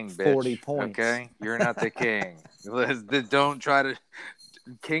the king, bitch. 40 points. Okay? You're not the king. Don't try to...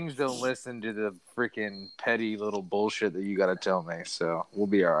 Kings don't listen to the freaking petty little bullshit that you got to tell me, so we'll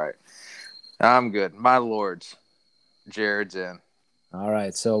be all right. I'm good. My lords, Jared's in. All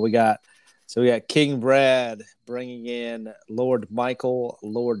right, so we got King Brad bringing in Lord Michael,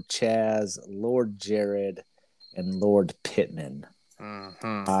 Lord Chaz, Lord Jared, and Lord Pittman.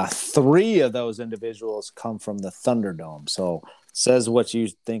 Mm-hmm. 3 of those individuals come from the Thunderdome, so says what you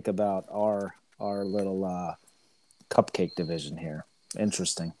think about our little cupcake division here.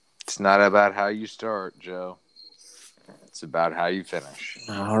 Interesting. It's not about how you start, Joe. It's about how you finish.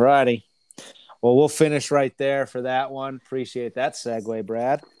 All righty. Well, we'll finish right there for that one. Appreciate that segue,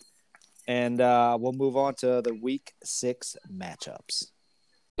 Brad. And we'll move on to the Week 6 matchups.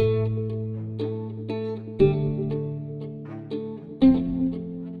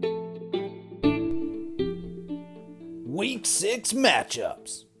 Week 6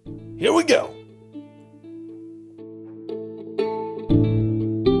 matchups. Here we go.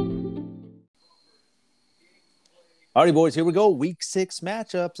 Alrighty, boys, here we go. Week 6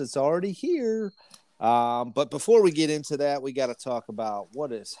 matchups. It's already here. But before we get into that, we got to talk about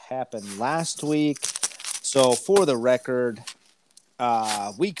what has happened last week. So, for the record,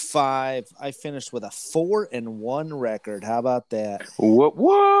 week 5, I finished with a 4-1 record. How about that?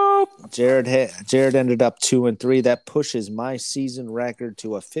 Whoop. Jared ended up 2-3. That pushes my season record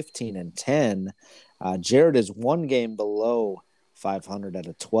to a 15-10. Jared is 1 game below 500 at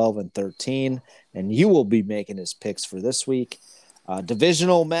a 12-13, and you will be making his picks for this week.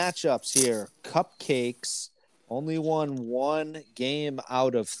 Divisional matchups here. Cupcakes only won 1 game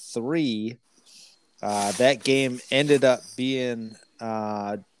out of 3. That game ended up being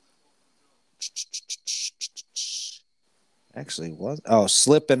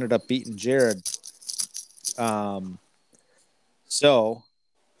Slip ended up beating Jared. So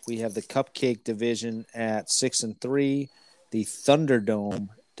we have the Cupcake division at 6-3. The Thunderdome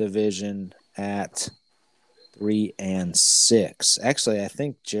division at 3-6. Actually, I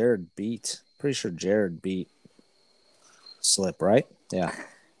think pretty sure Jared beat Slip, right? Yeah.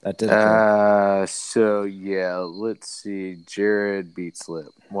 That did so yeah, let's see. Jared beat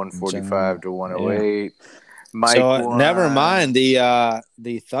Slip 145 to 108. Mike won. Never mind. The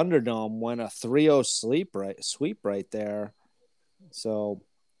Thunderdome went a 3-0 sweep right there. So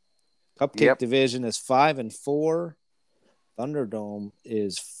Cupcake division is 5-4. Thunderdome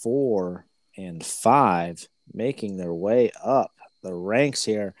is 4-5, making their way up the ranks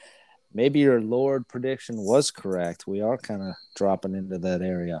here. Maybe your Lord prediction was correct. We are kind of dropping into that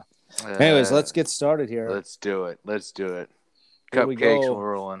area. Anyways, let's get started here. Let's do it. Here we Cupcakes go.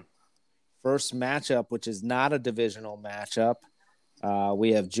 rolling. First matchup, which is not a divisional matchup.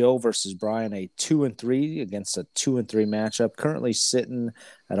 We have Joe versus Brian, a 2-3 against a 2-3 matchup, currently sitting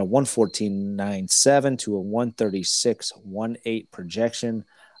at a 114.97 to a 136.18 projection.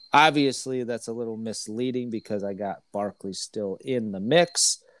 Obviously, that's a little misleading because I got Barkley still in the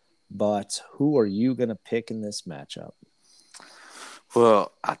mix. But who are you going to pick in this matchup?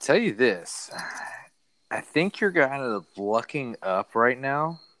 Well, I'll tell you this. I think you're kind of lucking up right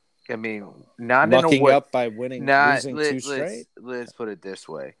now. I mean, not lucking in a way. Up by losing two straight? Let's put it this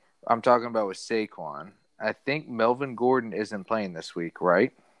way. I'm talking about with Saquon. I think Melvin Gordon isn't playing this week,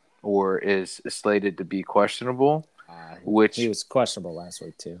 right? Or is slated to be questionable. He was questionable last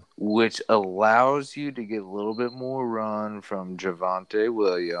week too. Which allows you to get a little bit more run from Javonte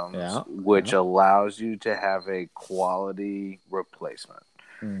Williams, which allows you to have a quality replacement.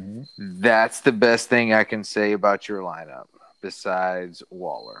 Mm-hmm. That's the best thing I can say about your lineup besides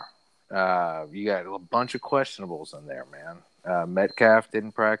Waller. You got a bunch of questionables in there, man. Metcalf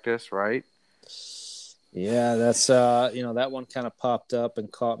didn't practice, right? Yeah, that's that one kind of popped up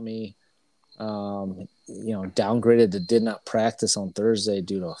and caught me. Downgraded to did not practice on Thursday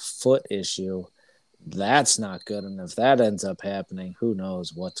due to a foot issue. That's not good. And if that ends up happening, who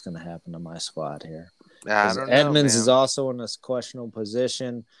knows what's going to happen to my squad here. I don't know, Edmonds man. is also in this questionable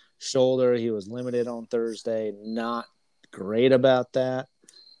position. Shoulder, he was limited on Thursday. Not great about that.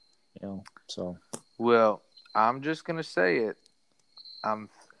 So. Well, I'm just going to say it. I'm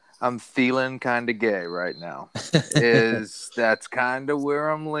feeling kind of gay right now. That's kind of where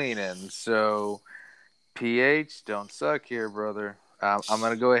I'm leaning. So, PH, don't suck here, brother. I'm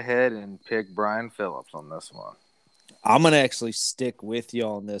going to go ahead and pick Brian Phillips on this one. I'm going to actually stick with you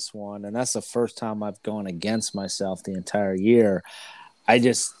on this one, and that's the first time I've gone against myself the entire year. I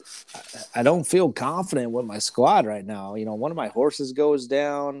don't feel confident with my squad right now. One of my horses goes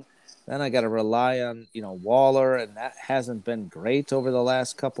down. Then I got to rely on, Waller, and that hasn't been great over the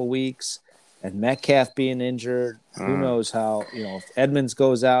last couple weeks. And Metcalf being injured, who knows how, if Edmonds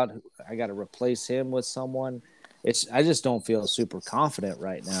goes out, I got to replace him with someone. I just don't feel super confident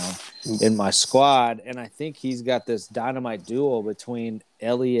right now in my squad. And I think he's got this dynamite duo between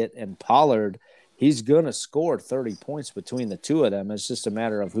Elliott and Pollard. He's going to score 30 points between the two of them. It's just a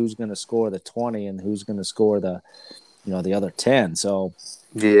matter of who's going to score the 20 and who's going to score the other 10. So,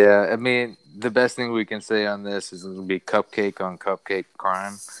 yeah, I mean, the best thing we can say on this is it'll be cupcake on cupcake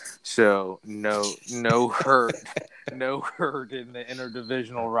crime. So no hurt, no hurt in the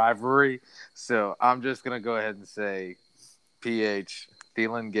interdivisional rivalry. So I'm just gonna go ahead and say, PH,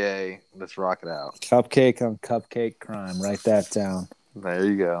 feeling gay. Let's rock it out. Cupcake on cupcake crime. Write that down. There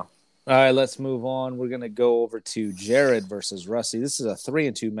you go. All right, let's move on. We're gonna go over to Jared versus Rusty. This is a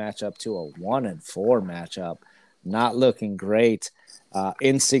 3-2 matchup to a 1-4 matchup. Not looking great.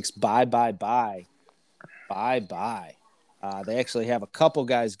 N6 bye. They actually have a couple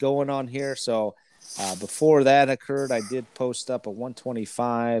guys going on here. So before that occurred, I did post up a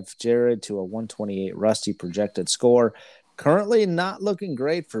 125 Jared to a 128 Rusty projected score. Currently not looking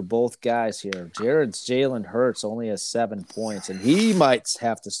great for both guys here. Jared's Jalen Hurts only has 7 points, and he might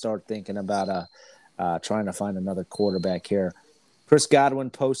have to start thinking about trying to find another quarterback here. Chris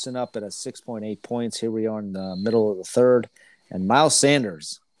Godwin posting up at a 6.8 points. Here we are in the middle of the third. And Miles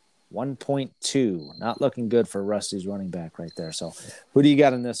Sanders, 1.2. Not looking good for Rusty's running back right there. So who do you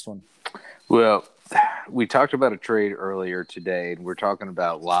got in this one? Well, we talked about a trade earlier today, and we're talking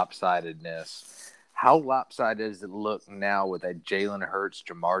about lopsidedness. How lopsided does it look now with that Jalen Hurts,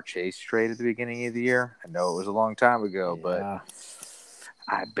 Jamar Chase trade at the beginning of the year? I know it was a long time ago, but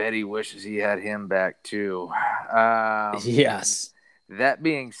I bet he wishes he had him back too. Yes. That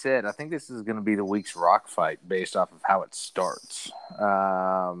being said, I think this is going to be the week's rock fight based off of how it starts.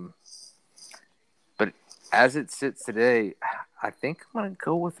 But as it sits today, I think I'm going to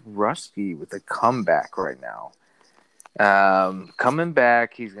go with Rusty with a comeback right now. Coming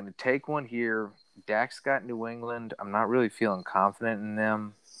back, he's going to take one here. Dak's got New England. I'm not really feeling confident in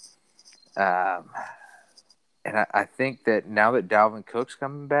them. And I think that now that Dalvin Cook's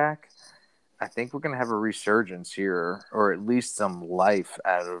coming back, I think we're going to have a resurgence here, or at least some life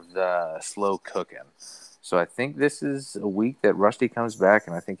out of the slow cooking. So I think this is a week that Rusty comes back,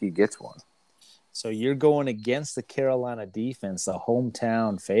 and I think he gets one. So you're going against the Carolina defense, the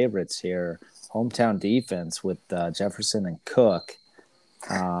hometown favorites here, hometown defense with Jefferson and Cook.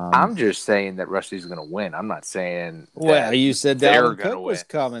 I'm just saying that Rusty's going to win. I'm not saying well, you said Dalvin Cook win. Was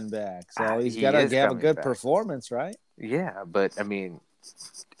coming back, so he's got to have a good performance, right? Yeah, but I mean,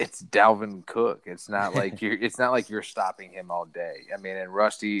 it's Dalvin Cook. It's not like you're stopping him all day. I mean, and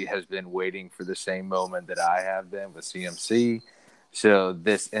Rusty has been waiting for the same moment that I have been with CMC. So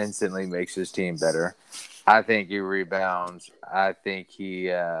this instantly makes his team better. I think he rebounds. I think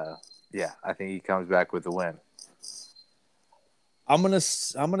I think he comes back with the win. I'm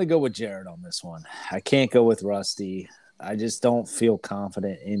gonna go with Jared on this one. I can't go with Rusty. I just don't feel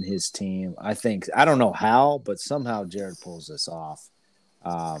confident in his team. I don't know how, but somehow Jared pulls this off.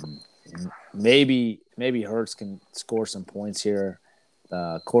 Um, maybe Hurts can score some points here.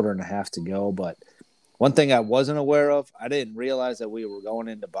 Quarter and a half to go, but one thing I wasn't aware of, I didn't realize that we were going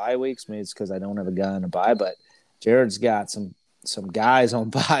into bye weeks. Maybe it's because I don't have a guy on a bye, but Jared's got some guys on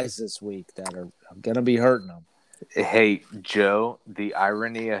buys this week that are gonna be hurting him. Hey, Joe, the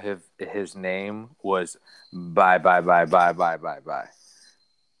irony of his name was bye, bye, bye, bye, bye, bye, bye.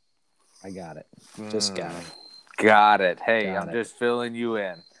 I got it. Just got it. Got it. Hey, I'm just filling you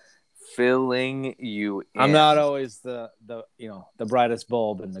in. I'm not always the brightest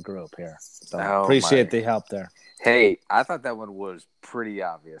bulb in the group here. So appreciate the help there. Hey, I thought that one was pretty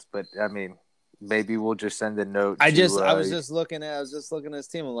obvious, but I mean, maybe we'll just send a note. I was just looking at his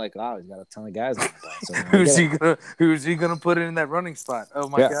team. I'm like, wow, he's got a ton of guys on the bench. So who's he gonna put in that running spot? Oh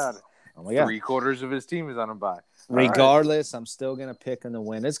my god. 3/4 of his team is on a bye. Regardless, I'm still going to pick him to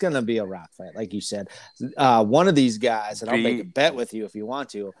win. It's going to be a rock fight, like you said. One of these guys, and I'll make a bet with you if you want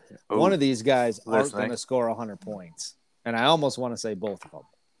to, one of these guys aren't going to score 100 points. And I almost want to say both of them.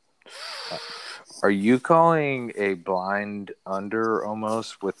 Are you calling a blind under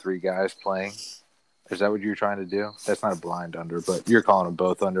almost with 3 guys playing? Is that what you're trying to do? That's not a blind under, but you're calling them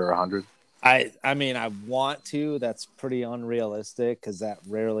both under 100? I mean, I want to. That's pretty unrealistic because that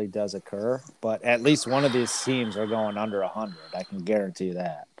rarely does occur. But at least one of these teams are going under 100. I can guarantee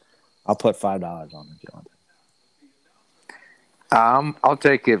that. I'll put $5 on it if you want to. I'll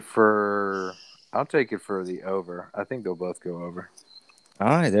take it for the over. I think they'll both go over. All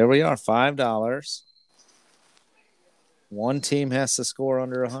right, there we are. $5. One team has to score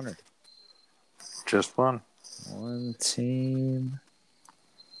under 100. Just one. One team.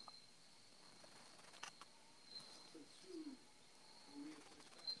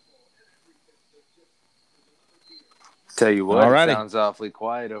 Tell you what, it sounds awfully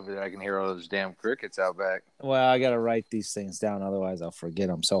quiet over there. I can hear all those damn crickets out back. Well, I got to write these things down. Otherwise, I'll forget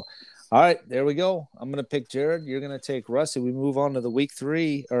them. So, all right, there we go. I'm going to pick Jared. You're going to take Rusty. We move on to the week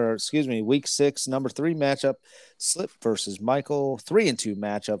 6, number 3 matchup. Slip versus Michael. 3-2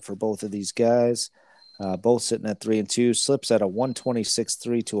 matchup for both of these guys. Both sitting at 3-2. Slip's at a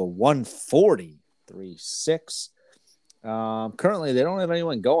 126.3 to a 140.36. Currently, they don't have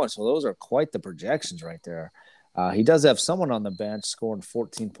anyone going, so those are quite the projections right there. He does have someone on the bench scoring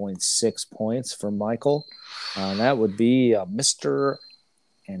 14.6 points for Michael. That would be Mr.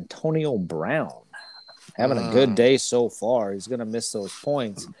 Antonio Brown. Having a good day so far. He's going to miss those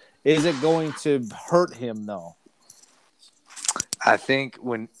points. Is it going to hurt him, though? I think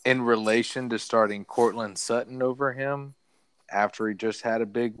when in relation to starting Cortland Sutton over him after he just had a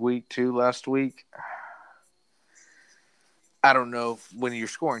big week, too, last week, I don't know. When you're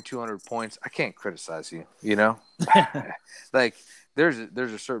scoring 200 points, I can't criticize you, you know? Like, there's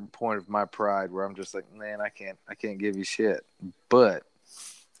a certain point of my pride where I'm just like, man, I can't give you shit. But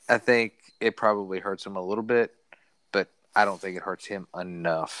I think it probably hurts him a little bit, but I don't think it hurts him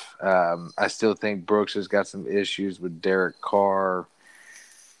enough. I still think Brooks has got some issues with Derek Carr.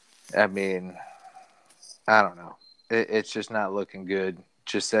 I mean, I don't know. It's just not looking good.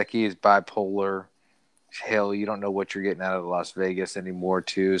 Jaceki is bipolar. Hell, you don't know what you're getting out of Las Vegas anymore,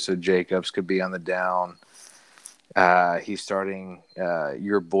 too. So Jacobs could be on the down. He's starting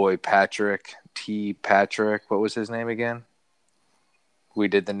your boy Patrick. What was his name again? We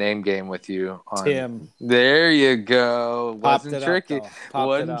did the name game with you. Tim. There you go. Wasn't tricky.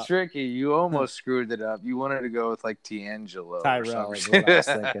 Wasn't tricky. You almost screwed it up. You wanted to go with like D'Angelo. Tyrell is what I was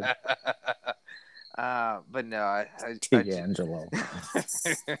thinking. But no, D'Angelo.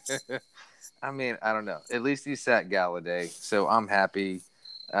 I mean, I don't know. At least he sat Galladay, so I'm happy.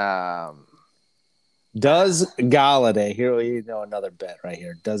 Does Galladay, here we know another bet right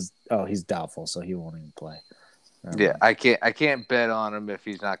here. He's doubtful, so he won't even play. Yeah, I can't bet on him if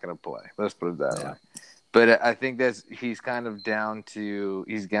he's not going to play. Let's put it that way. But I think he's kind of down to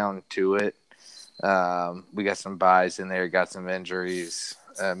it. We got some buys in there, got some injuries.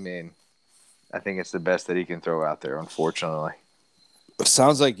 I mean, I think it's the best that he can throw out there, unfortunately.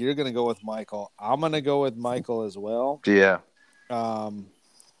 Sounds like you're going to go with Michael. I'm going to go with Michael as well. Yeah.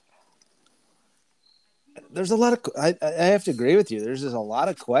 There's a lot of I have to agree with you. There's just a lot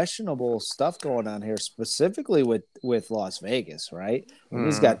of questionable stuff going on here, specifically with Las Vegas, right?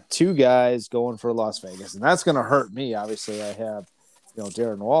 He's got 2 guys going for Las Vegas, and that's going to hurt me. Obviously, I have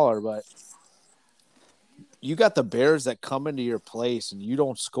Darren Waller, but you got the Bears that come into your place and you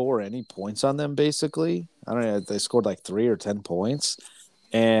don't score any points on them, basically. I don't know. They scored like 3 or 10 points,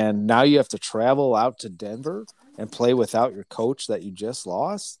 and now you have to travel out to Denver and play without your coach that you just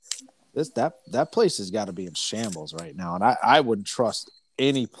lost. That place has got to be in shambles right now, and I wouldn't trust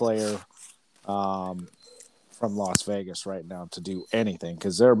any player from Las Vegas right now to do anything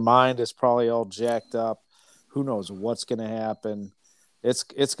because their mind is probably all jacked up. Who knows what's going to happen?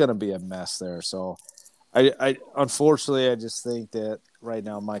 It's going to be a mess there. So, I unfortunately I just think that right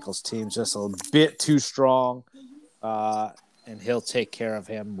now Michael's team's just a bit too strong, and he'll take care of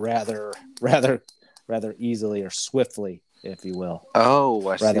him rather easily or swiftly, if you will.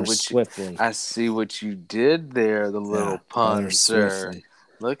 Oh, Swiftly. I see what you did there, the little pun, sir.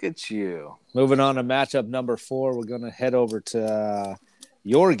 Look at you. Moving on to matchup number 4, we're going to head over to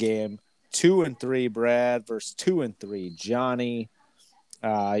your game, 2-3 Brad versus 2-3 Johnny.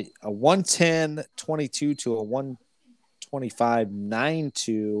 A 110-22 to a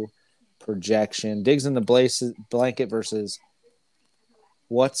 125-9-2 projection. Digs in the blanket versus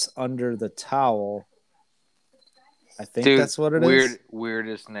What's Under the Towel. I think that's what it is.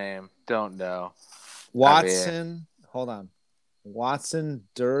 Weirdest name. Don't know. Watson. Hold on. Watson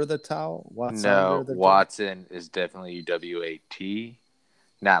Dur the Towel? Watson is definitely WAT.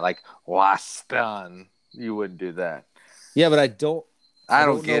 Not like Waston. You wouldn't do that. Yeah, but I don't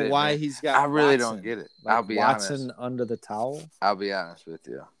get know it, why man. he's got I really Watson. don't get it. Like I'll be Watson honest. under the towel? I'll be honest with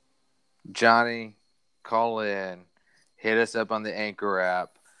you. Johnny, call in. Hit us up on the Anchor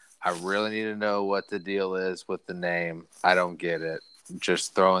app. I really need to know what the deal is with the name. I don't get it.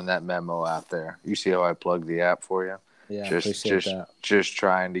 Just throwing that memo out there. You see how I plug the app for you? Yeah, appreciate that. Just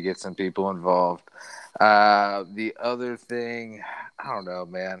trying to get some people involved. The other thing, I don't know,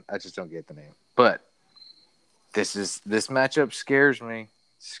 man. I just don't get the name. But this matchup scares me.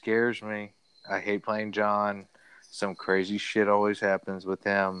 I hate playing John. Some crazy shit always happens with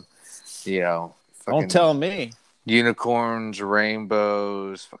him. Don't tell me. Unicorns,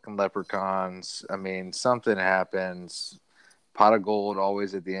 rainbows, fucking leprechauns. I mean, something happens. Pot of gold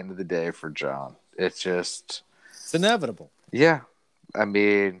always at the end of the day for John. It's inevitable. Yeah. I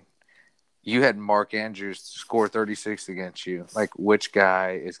mean, you had Mark Andrews score 36 against you. Like, which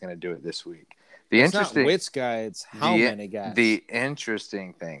guy is going to do it this week? It's not which guy, it's how many guys. The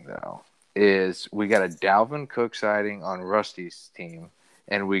interesting thing, though, is we got a Dalvin Cook sighting on Rusty's team,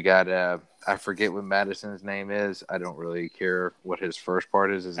 and we got I forget what Madison's name is. I don't really care what his first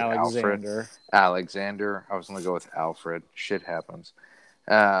part is. Is it Alfred? Alexander. I was going to go with Alfred. Shit happens.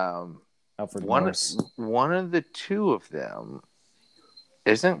 Alfred Morris. One of the two of them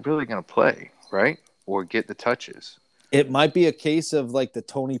isn't really going to play, right? Or get the touches. It might be a case of like the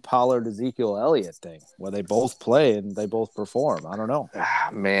Tony Pollard, Ezekiel Elliott thing, where they both play and they both perform. I don't know.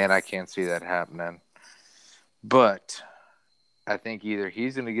 Man, I can't see that happening. But I think either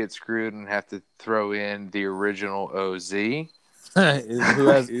he's going to get screwed and have to throw in the original OZ. He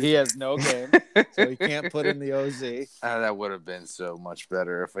has no game, so he can't put in the OZ. That would have been so much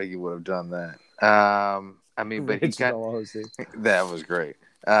better if he would have done that. I mean, but that was great.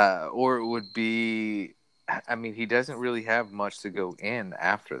 Or it would be, I mean, he doesn't really have much to go in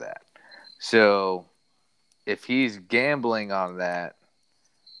after that. So if he's gambling on that,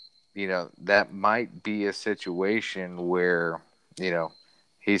 that might be a situation where,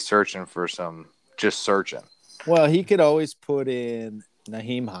 he's searching for just searching. Well, he could always put in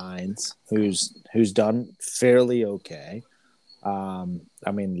Nyheim Hines, who's done fairly okay. I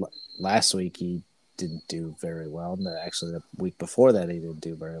mean, last week he didn't do very well. Actually, the week before that he didn't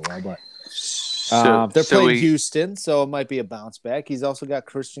do very well. But they're playing Houston, so it might be a bounce back. He's also got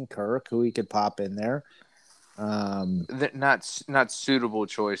Christian Kirk, who he could pop in there. Not suitable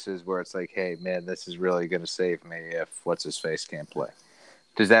choices where it's like, hey, man, this is really going to save me if what's-his-face can't play.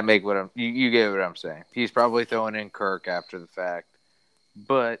 Does that make you get what I'm saying? He's probably throwing in Kirk after the fact.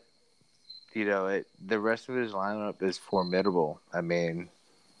 But, the rest of his lineup is formidable. I mean,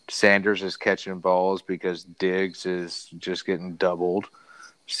 Sanders is catching balls because Diggs is just getting doubled.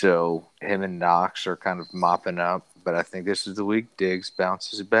 So him and Knox are kind of mopping up. But I think this is the week Diggs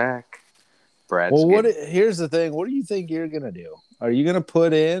bounces back. Here's the thing. What do you think you're going to do? Are you going to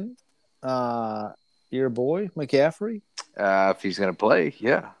put in your boy, McCaffrey? If he's going to play,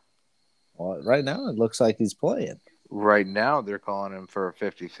 yeah. Well, right now it looks like he's playing. Right now they're calling him for a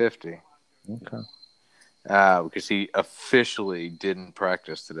 50-50. Okay. Because he officially didn't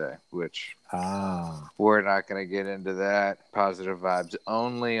practice today, which we're not going to get into that. Positive vibes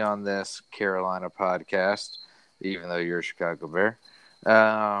only on this Carolina podcast, even though you're a Chicago Bear.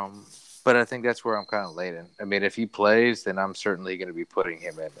 But I think that's where I'm kind of leaning. I mean, if he plays, then I'm certainly going to be putting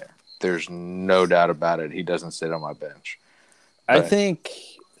him in there. There's no doubt about it. He doesn't sit on my bench. I think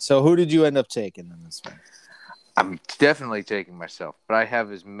So who did you end up taking in this one? I'm definitely taking myself, but I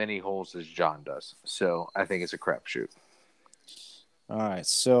have as many holes as John does, so I think it's a crapshoot. All right,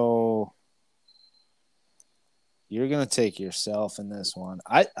 so you're going to take yourself in this one.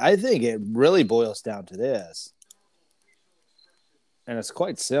 I think it really boils down to this, and it's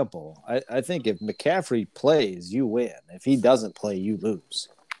quite simple. I think if McCaffrey plays, you win. If he doesn't play, you lose.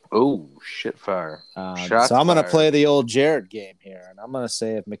 Oh, shit fire. So I'm going to play the old Jared game here, and I'm going to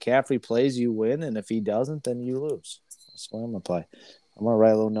say if McCaffrey plays, you win, and if he doesn't, then you lose. That's what I'm going to play. I'm going to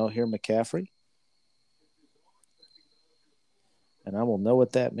write a little note here, McCaffrey, and I will know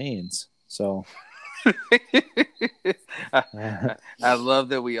what that means. So I love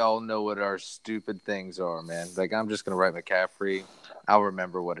that we all know what our stupid things are, man. Like, I'm just going to write McCaffrey. I'll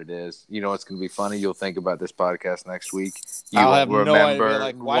remember what it is. You know, it's going to be funny. You'll think about this podcast next week. I'll have no idea.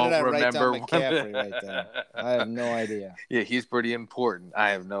 Like, why did I write down McCaffrey right there? I have no idea. Yeah, he's pretty important. I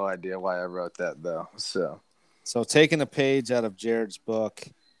have no idea why I wrote that, though. So taking a page out of Jared's book,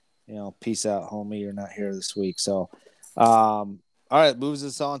 peace out, homie. You're not here this week. So, all right, moves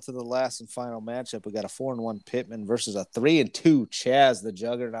us on to the last and final matchup. We got a 4-1 Pittman versus a 3-2 Chaz, the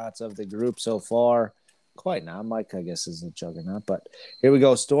juggernauts of the group so far. Quite not. Mike, I guess, is a juggernaut. But here we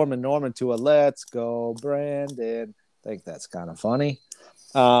go. Storm and Norman to a let's go, Brandon. I think that's kind of funny.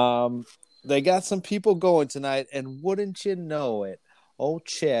 They got some people going tonight, and wouldn't you know it, old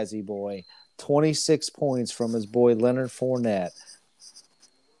Chazzy boy, 26 points from his boy Leonard Fournette.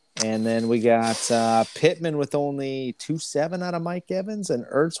 And then we got Pittman with only 2.7 out of Mike Evans and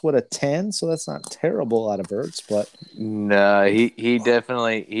Ertz with a 10. So that's not terrible out of Ertz, but no, he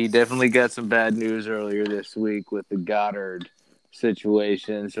definitely got some bad news earlier this week with the Goddard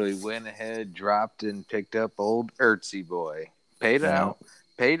situation. So he went ahead, dropped, and picked up old Ertzy boy. Paid out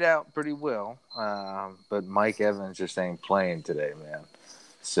pretty well. But Mike Evans just ain't playing today, man.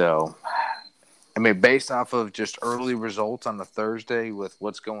 So, I mean, based off of just early results on the Thursday with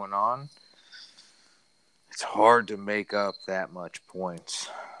what's going on, it's hard to make up that much points,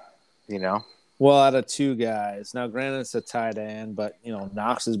 Well, out of two guys. Now, granted, it's a tight end, but,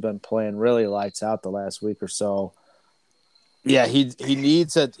 Knox has been playing really lights out the last week or so. Yeah, he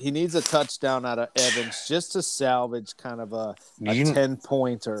needs a touchdown out of Evans just to salvage kind of a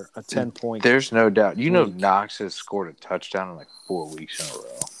 10-point or a 10-point. There's no doubt. Knox has scored a touchdown in like 4 weeks in a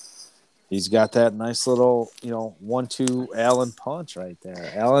row. He's got that nice little, 1-2 Allen punch right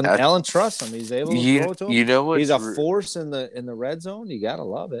there. Allen trusts him. He's able to throw it to him. You know what? He's a force in the red zone. You gotta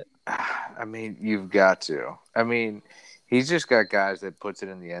love it. I mean, you've got to. I mean, he's just got guys that puts it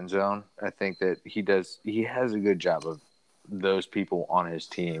in the end zone. I think that he does. He has a good job of those people on his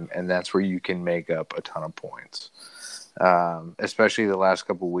team, and that's where you can make up a ton of points. Especially the last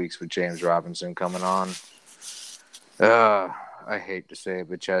couple of weeks with James Robinson coming on. I hate to say it,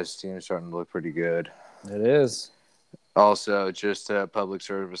 but Chaz's team is starting to look pretty good. It is. Also, just a public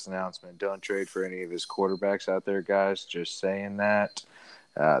service announcement. Don't trade for any of his quarterbacks out there, guys. Just saying that.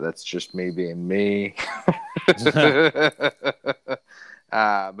 That's just me being me. But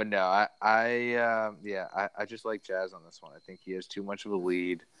no, I just like Chaz on this one. I think he has too much of a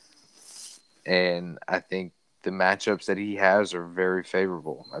lead. And I think the matchups that he has are very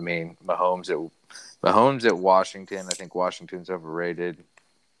favorable. I mean, Mahomes at Washington. I think Washington's overrated.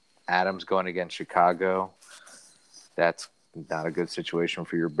 Adams going against Chicago. That's not a good situation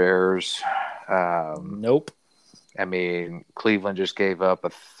for your Bears. Nope. I mean, Cleveland just gave up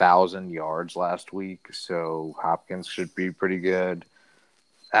 1,000 yards last week, so Hopkins should be pretty good.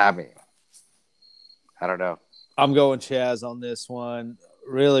 I mean, I don't know. I'm going Chaz on this one.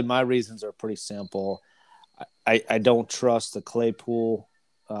 Really, my reasons are pretty simple. I don't trust the Claypool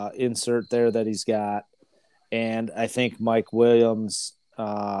insert there that he's got. And I think Mike Williams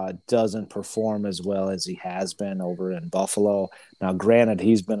doesn't perform as well as he has been over in Buffalo. Now, granted,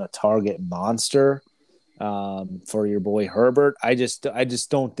 he's been a target monster for your boy Herbert. I just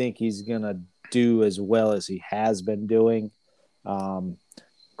don't think he's going to do as well as he has been doing.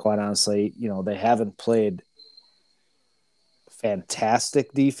 Quite honestly, they haven't played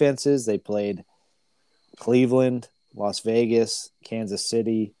fantastic defenses. They played Cleveland, Las Vegas, Kansas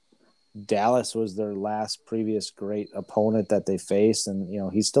City. Dallas was their last previous great opponent that they faced,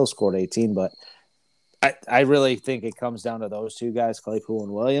 and he still scored 18. But I really think it comes down to those two guys, Claypool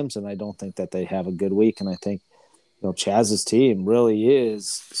and Williams, and I don't think that they have a good week. And I think Chaz's team really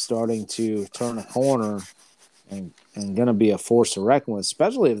is starting to turn a corner and going to be a force to reckon with,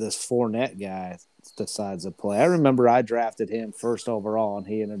 especially if this Fournette guy decides to play. I remember I drafted him first overall, and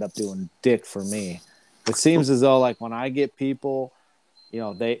he ended up doing dick for me. It seems as though, like, when I get people,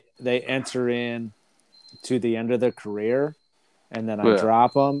 they enter in to the end of their career, and then I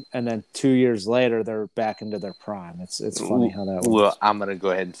drop them, and then 2 years later they're back into their prime. It's funny how that works. Well, I'm gonna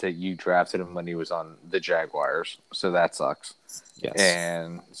go ahead and say you drafted him when he was on the Jaguars, so that sucks. Yes.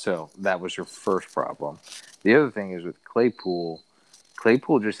 And so that was your first problem. The other thing is with Claypool.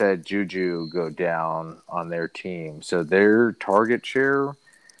 Claypool just had Juju go down on their team, so their target share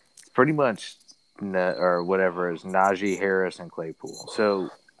pretty much or whatever is Najee Harris and Claypool. So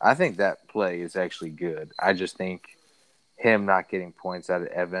I think that play is actually good. I just think him not getting points out of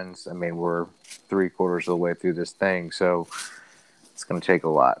Evans. I mean, we're 3/4 of the way through this thing, so it's going to take a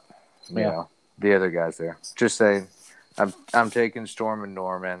lot. You know, the other guys there. Just saying, I'm taking Storm and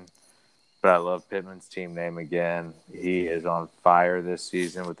Norman, but I love Pittman's team name again. He is on fire this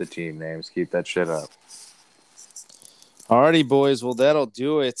season with the team names. Keep that shit up. Alrighty, boys. Well, that'll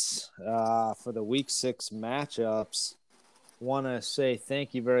do it for the Week 6 matchups. Want to say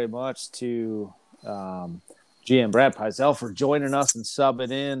thank you very much to GM Brad Pizell for joining us and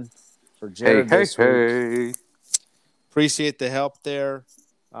subbing in for Jared this week. Appreciate the help there.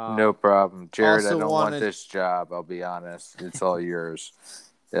 No problem. Jared, I don't want this job, I'll be honest. It's all yours.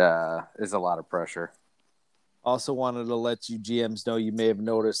 It's a lot of pressure. Also wanted to let you GMs know, you may have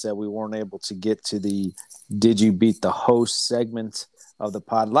noticed that we weren't able to get to the Did You Beat the Host segment of the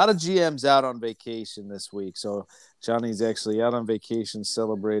pod. A lot of GMs out on vacation this week. So Johnny's actually out on vacation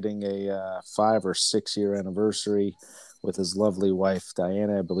celebrating a 5 or 6 year anniversary with his lovely wife,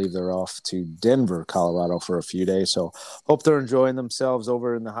 Diana. I believe they're off to Denver, Colorado for a few days. So hope they're enjoying themselves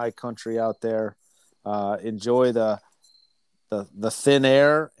over in the high country out there. Enjoy the thin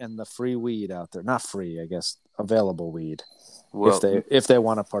air and the free weed out there. Not free, I guess, available weed. Well, if they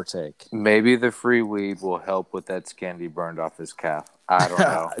want to partake. Maybe the free weed will help with that skin he burned off his calf. I don't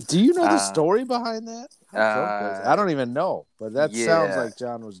know. Do you know the story behind that? I don't even know, but that sounds like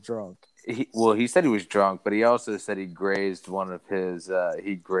John was drunk. He said he was drunk, but he also said he grazed one of his.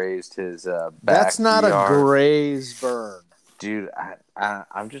 He grazed his back. That's not a graze burn, dude.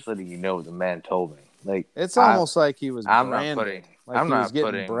 I'm just letting you know what the man told me. Like it's almost like he was. I'm not putting. I'm not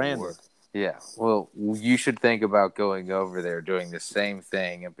getting branded. Yeah, well, you should think about going over there, doing the same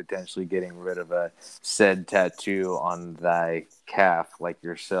thing, and potentially getting rid of a said tattoo on thy calf, like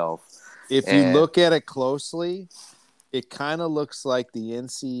yourself. If you look at it closely, it kind of looks like the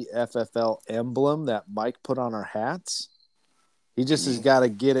NCFFL emblem that Mike put on our hats. He just has got to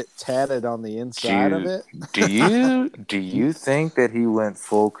get it tatted on the inside of it. Do you think that he went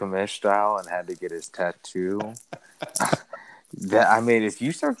full commish style and had to get his tattoo? If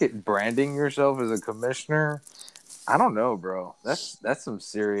you start branding yourself as a commissioner, I don't know, bro. That's some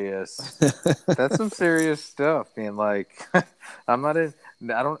serious stuff. Being like, I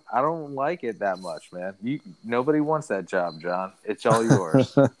don't like it that much, man. Nobody wants that job, John. It's all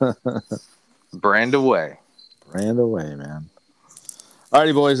yours. Brand away, man.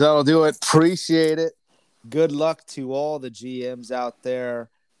 Alrighty, boys, that'll do it. Appreciate it. Good luck to all the GMs out there.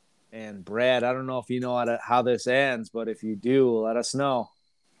 And Brad, I don't know if you know how this ends, but if you do, let us know.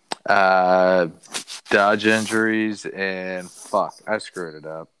 Dodge injuries and fuck, I screwed it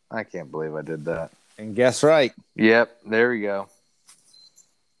up. I can't believe I did that. And guess right. Yep, there we go.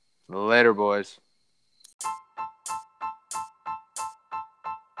 Later, boys.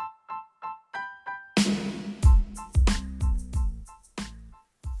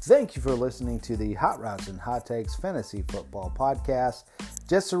 Thank you for listening to the Hot Routes and Hot Takes Fantasy Football Podcast.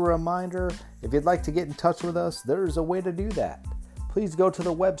 Just a reminder, if you'd like to get in touch with us, there's a way to do that. Please go to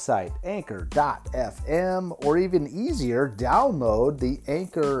the website, anchor.fm, or even easier, download the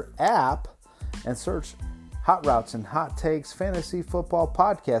Anchor app and search Hot Routes and Hot Takes Fantasy Football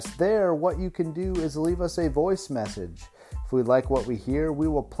Podcast. There, what you can do is leave us a voice message. If we like what we hear, we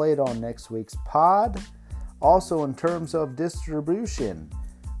will play it on next week's pod. Also, in terms of distribution,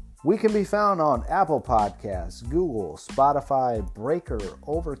 we can be found on Apple Podcasts, Google, Spotify, Breaker,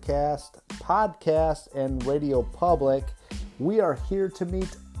 Overcast, Podcast, and Radio Public. We are here to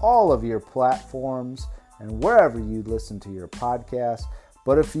meet all of your platforms and wherever you listen to your podcast.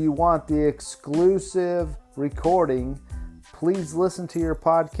 But if you want the exclusive recording, please listen to your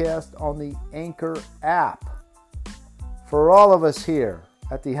podcast on the Anchor app. For all of us here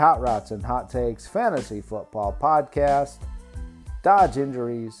at the Hot Routes and Hot Takes Fantasy Football Podcast, dodge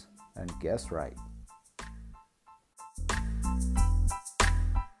injuries and guess right.